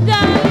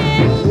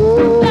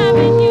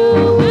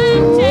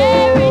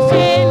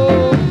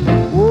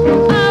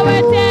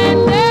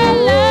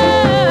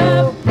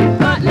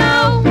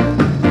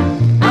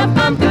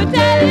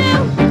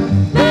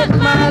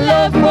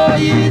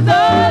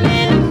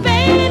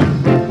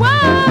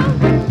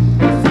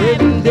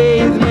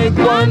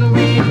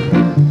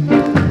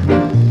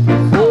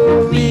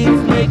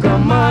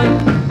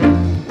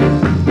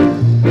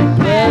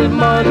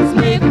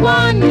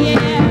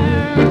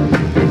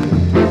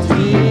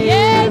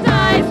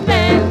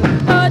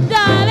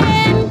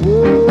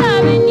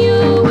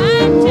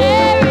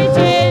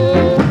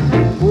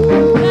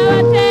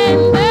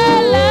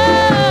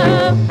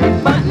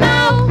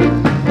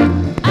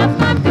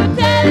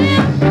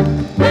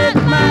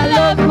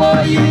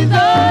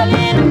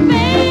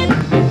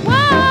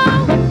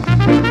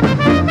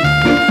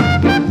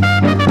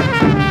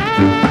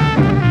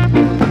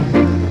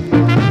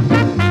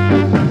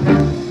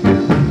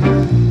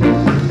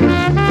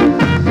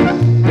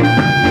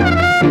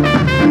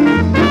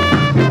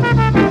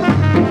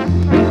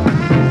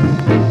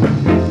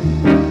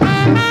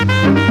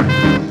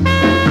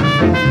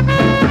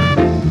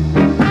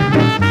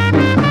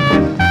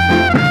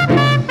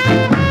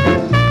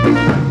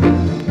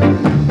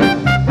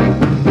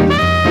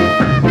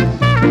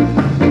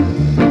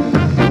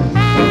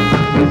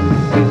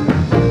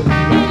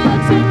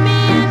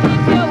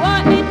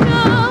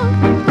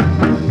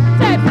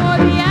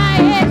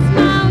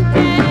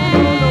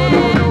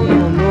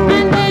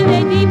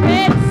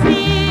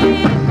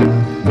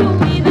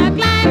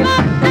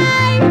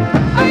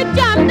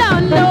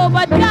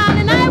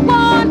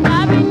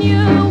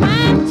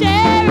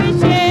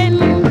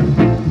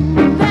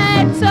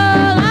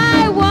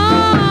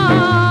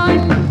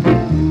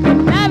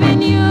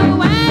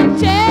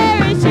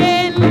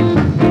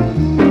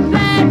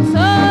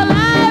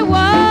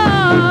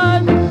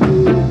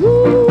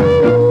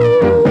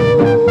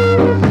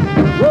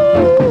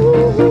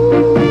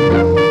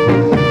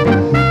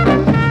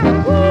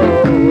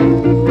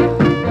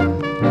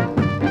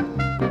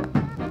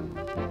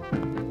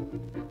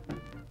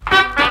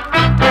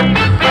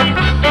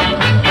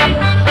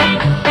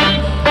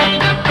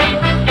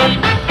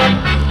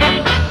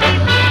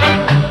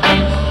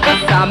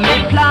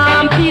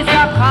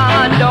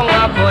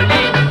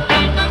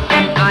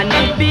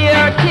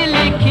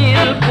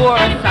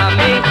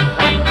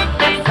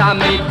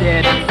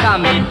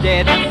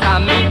dead,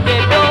 Sammy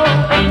dead, oh.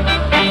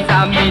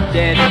 Sammy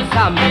dead,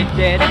 Sammy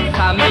dead,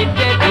 Sammy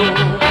dead,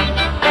 oh.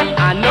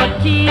 I no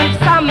thief,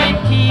 Sammy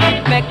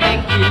thief, make them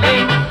kill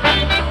him.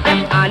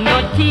 I no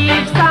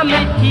thief,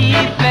 Sammy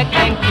thief, make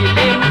them kill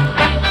him.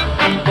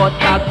 But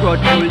a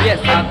grudgeful,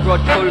 yes, a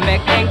grudgeful,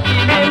 make them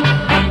kill him.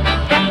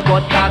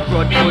 But a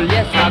grudgeful,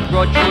 yes, a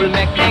grudgeful,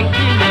 make them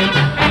kill him.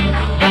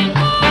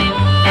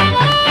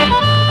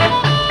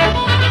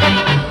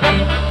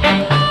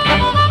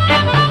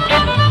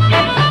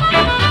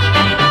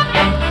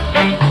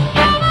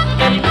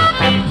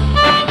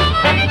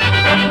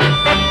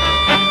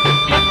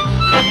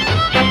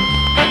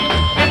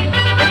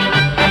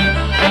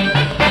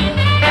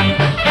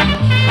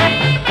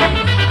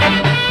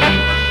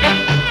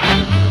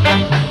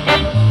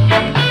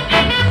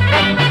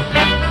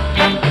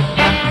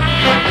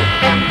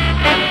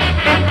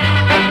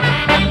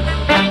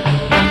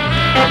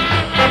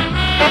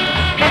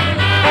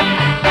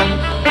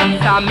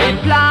 Sammy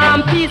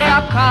plant piece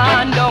of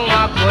corn down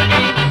a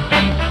gully,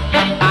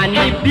 and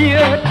he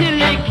beer till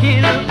he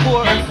kill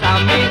poor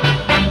Sammy.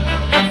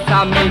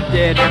 Sammy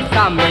dead,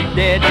 Sammy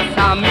dead,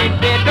 Sammy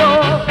dead,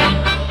 oh.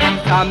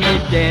 Sammy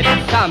dead,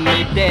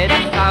 Sammy dead,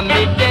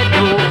 Sammy dead,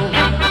 oh.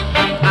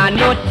 I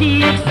no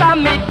thief,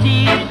 Sammy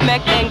thief,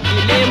 make them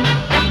kill him.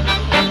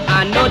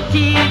 I no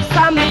thief,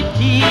 Sammy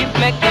thief,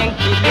 make them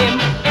kill him.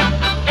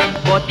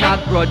 But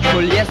a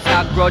grudgeful, yes,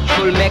 a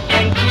grudgeful, make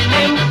them kill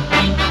him.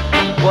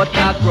 But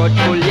a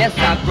grudgeful, yes,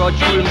 a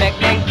grudgeful, make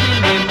them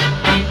kill him.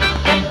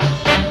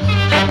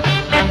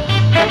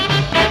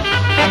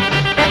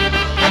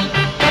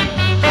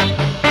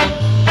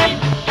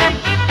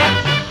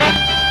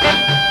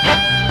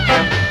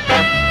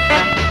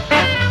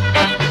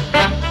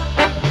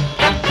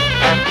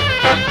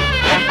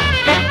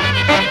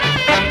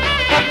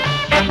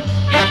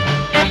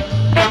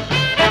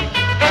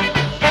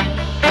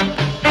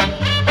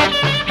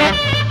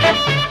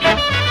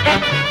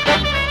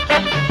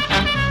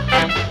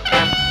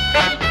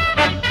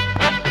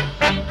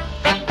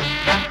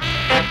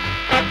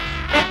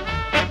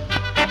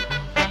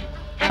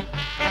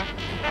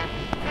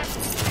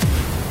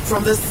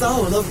 From the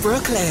soul of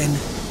Brooklyn,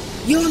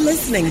 you're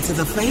listening to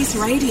The Face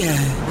Radio.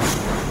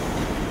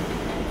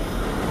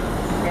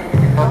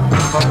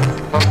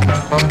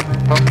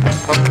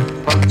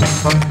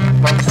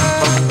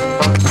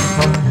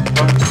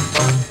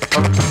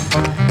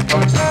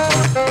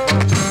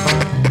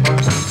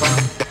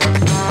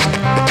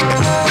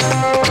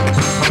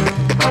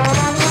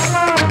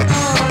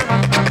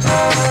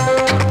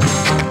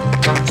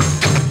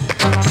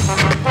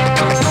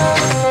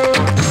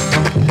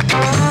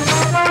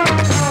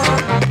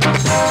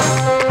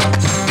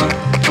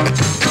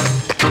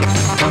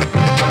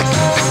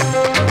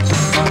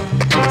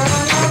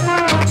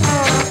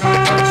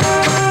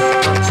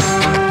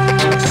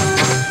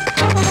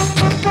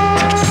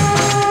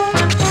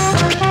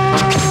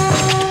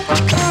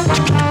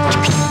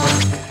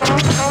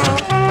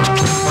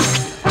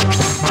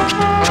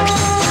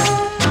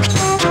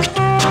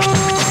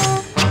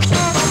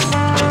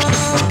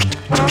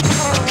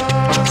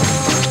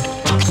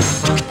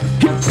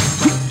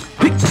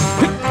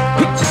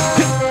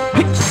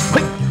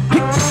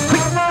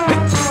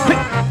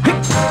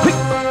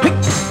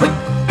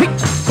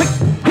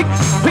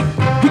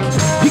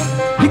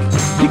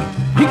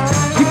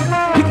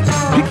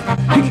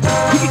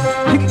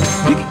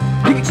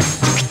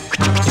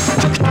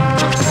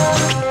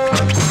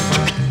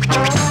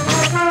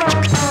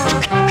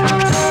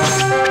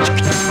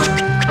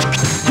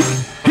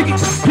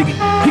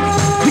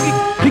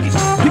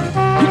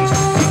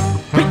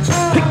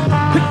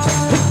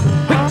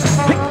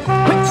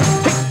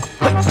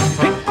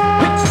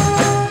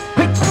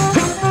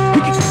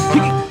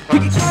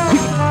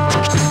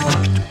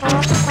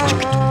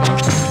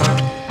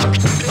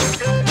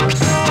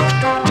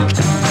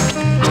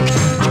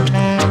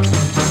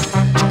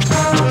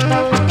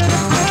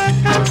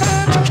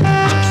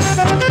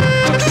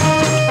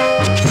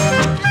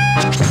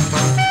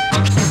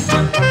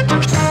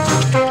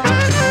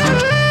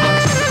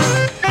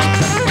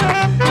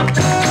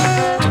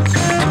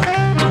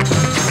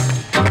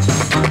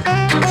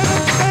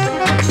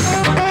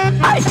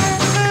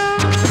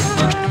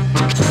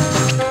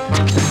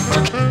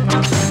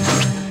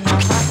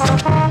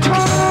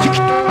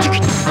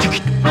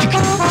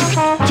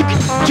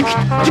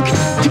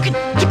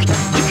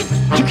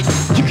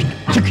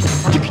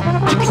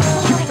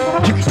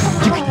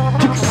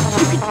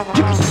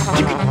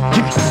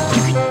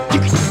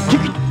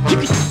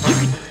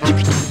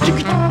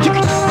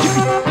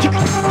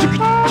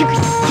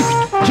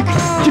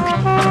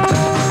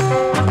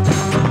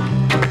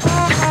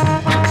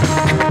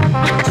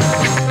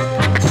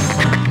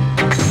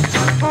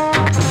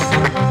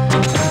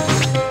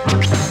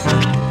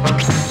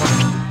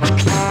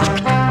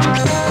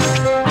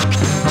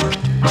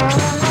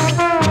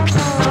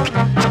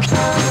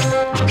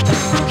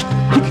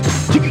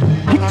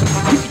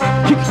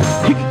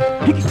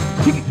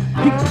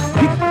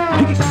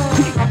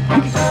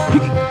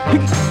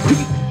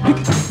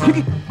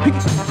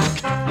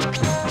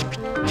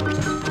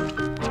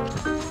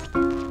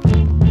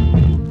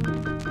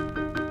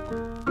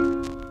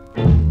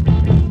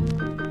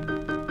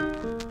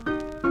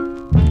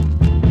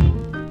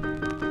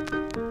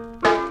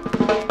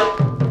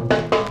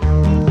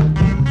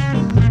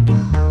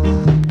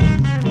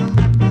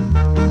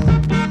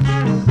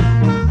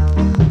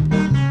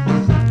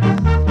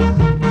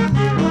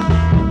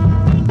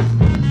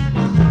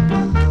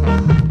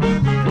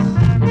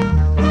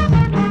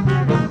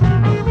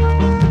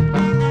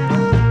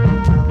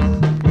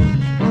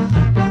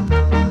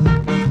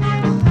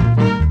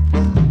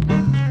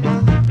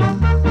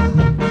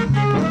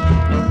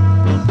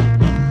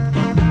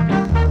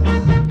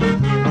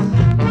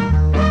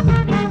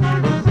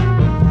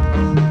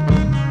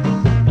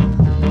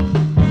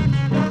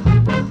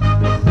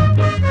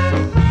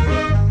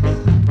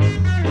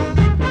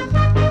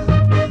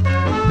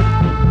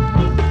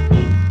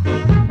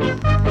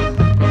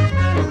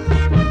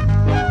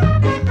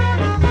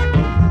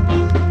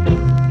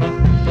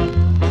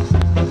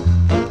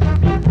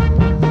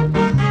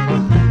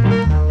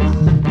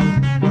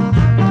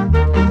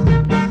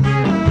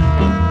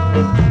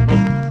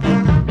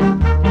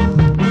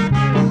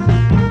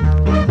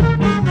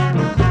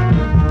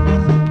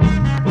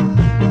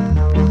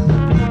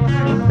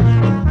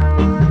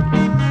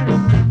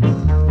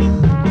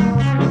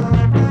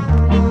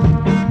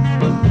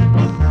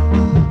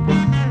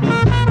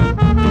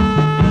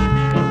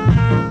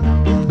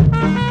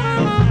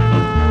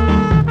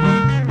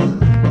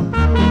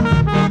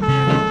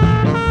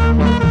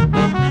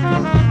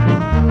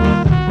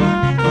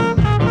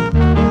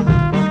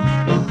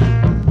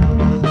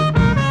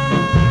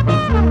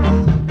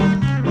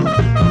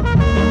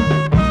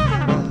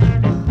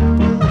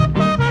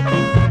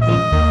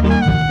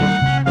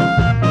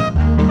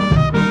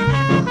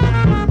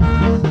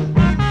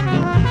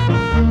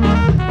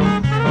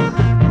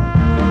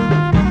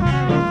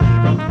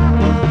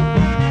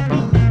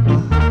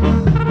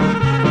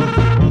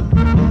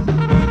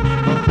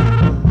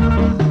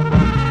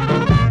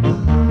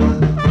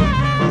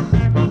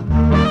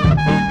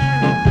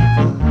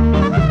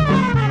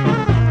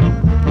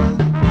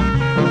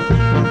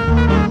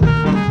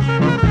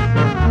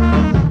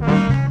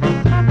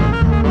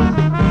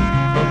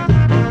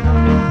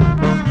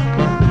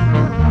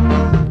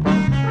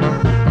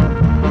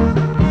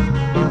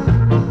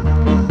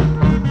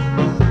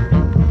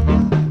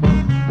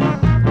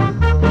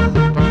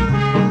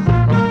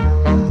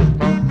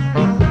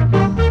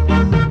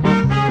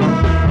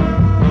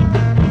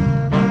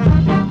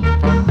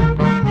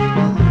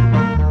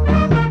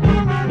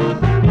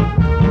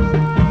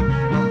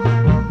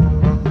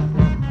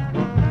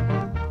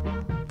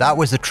 That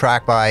was a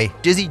track by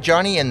Dizzy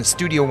Johnny and the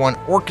Studio One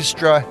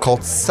Orchestra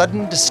called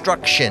Sudden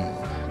Destruction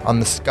on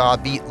the Ska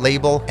Beat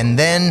label. And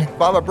then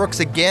Baba Brooks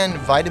again,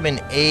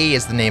 Vitamin A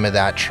is the name of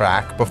that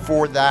track.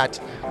 Before that,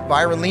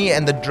 Byron Lee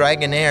and the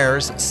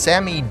Dragonaires,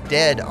 Sammy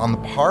Dead on the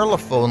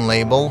Parlophone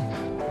label.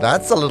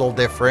 That's a little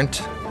different,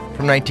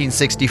 from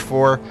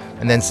 1964.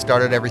 And then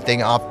started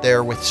everything off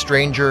there with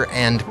Stranger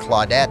and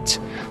Claudette,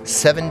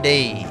 7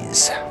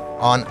 Days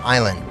on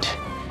Island.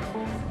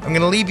 I'm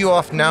going to leave you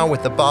off now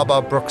with the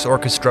Baba Brooks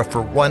Orchestra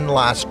for one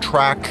last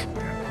track,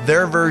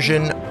 their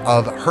version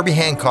of Herbie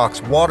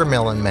Hancock's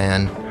Watermelon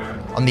Man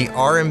on the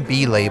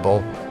R&B label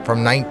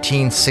from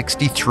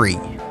 1963.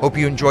 Hope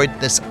you enjoyed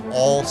this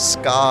all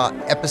ska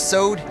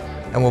episode,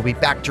 and we'll be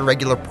back to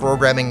regular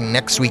programming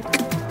next week.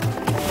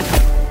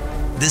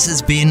 This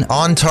has been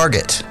On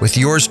Target with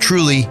yours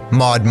truly,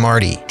 Maud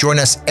Marty. Join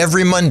us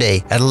every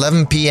Monday at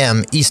 11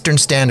 p.m. Eastern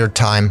Standard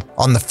Time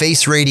on The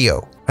Face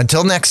Radio.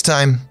 Until next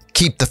time,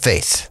 keep the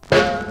faith.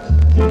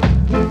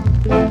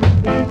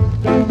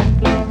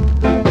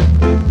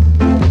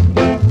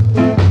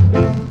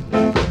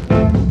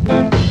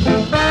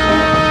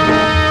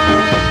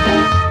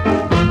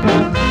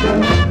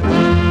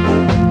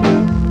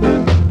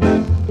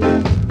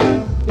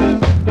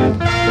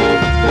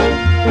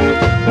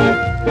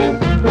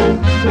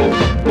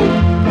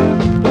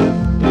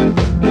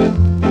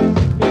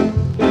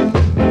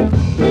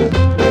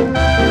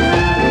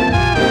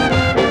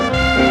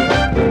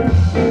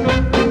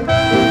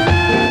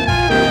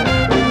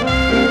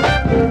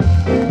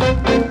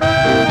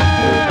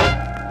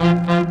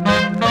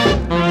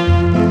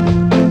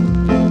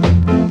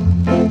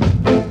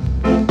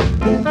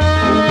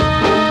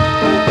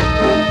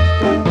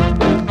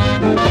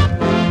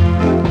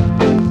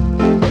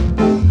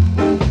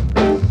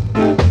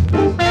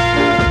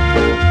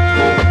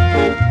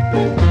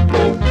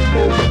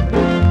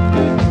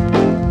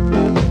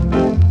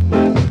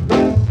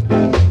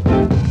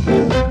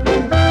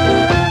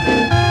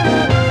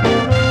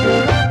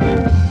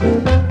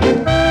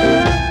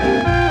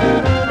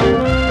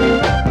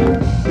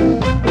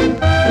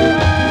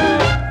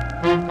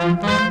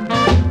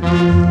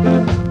 Thank you.